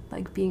 and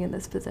like being in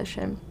this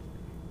position,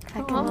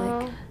 I can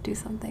like do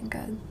something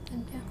good.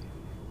 And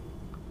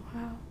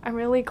Wow. I'm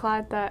really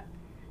glad that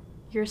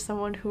you're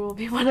someone who will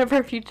be one of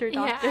our future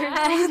doctors.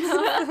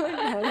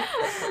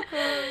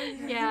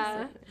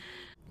 Yeah.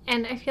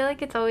 And I feel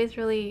like it's always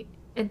really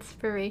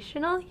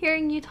inspirational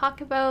hearing you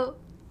talk about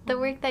the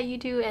work that you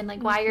do and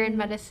like why you're in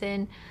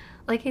medicine.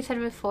 Like I said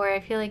before, I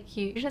feel like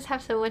you just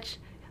have so much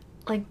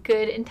like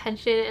good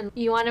intention and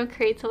you want to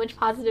create so much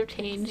positive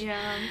change.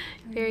 Yeah.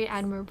 Very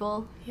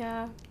admirable.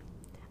 Yeah.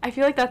 I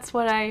feel like that's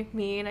what I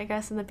mean, I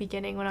guess, in the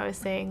beginning when I was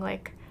saying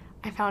like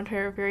I found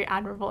her very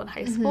admirable in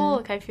high school.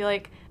 Like I feel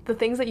like the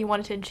things that you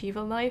wanted to achieve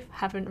in life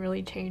haven't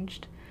really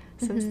changed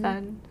since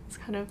then. It's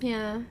kind of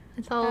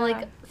it's all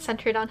like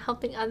centered on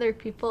helping other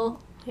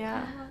people.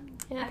 Yeah.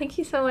 Thank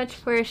you so much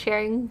for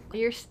sharing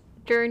your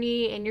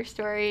journey and your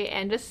story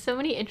and just so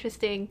many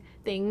interesting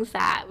things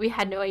that we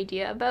had no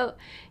idea about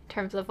in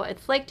terms of what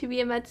it's like to be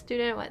a med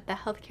student, what the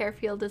healthcare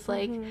field is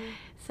like.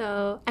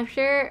 So I'm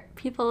sure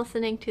people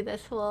listening to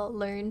this will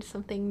learn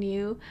something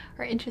new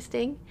or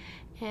interesting.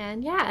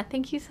 And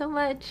thank you so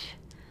much.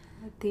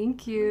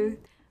 Thank you.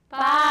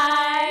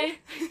 Bye.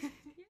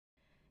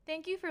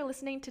 Thank you for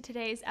listening to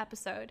today's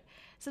episode.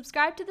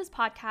 Subscribe to this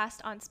podcast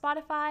on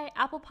Spotify,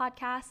 Apple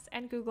Podcasts,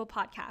 and Google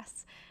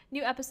Podcasts.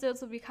 New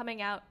episodes will be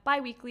coming out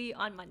bi-weekly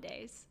on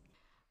Mondays.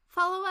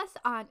 Follow us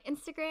on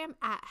Instagram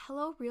at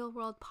Hello Real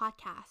World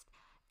Podcast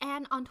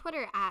and on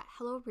Twitter at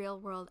Hello Real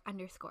World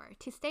 _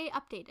 to stay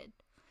updated.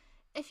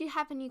 If you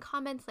have any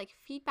comments like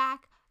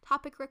feedback,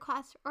 topic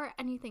requests, or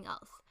anything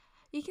else,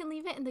 you can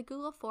leave it in the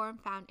Google form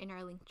found in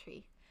our link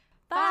tree.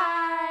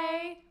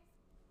 Bye!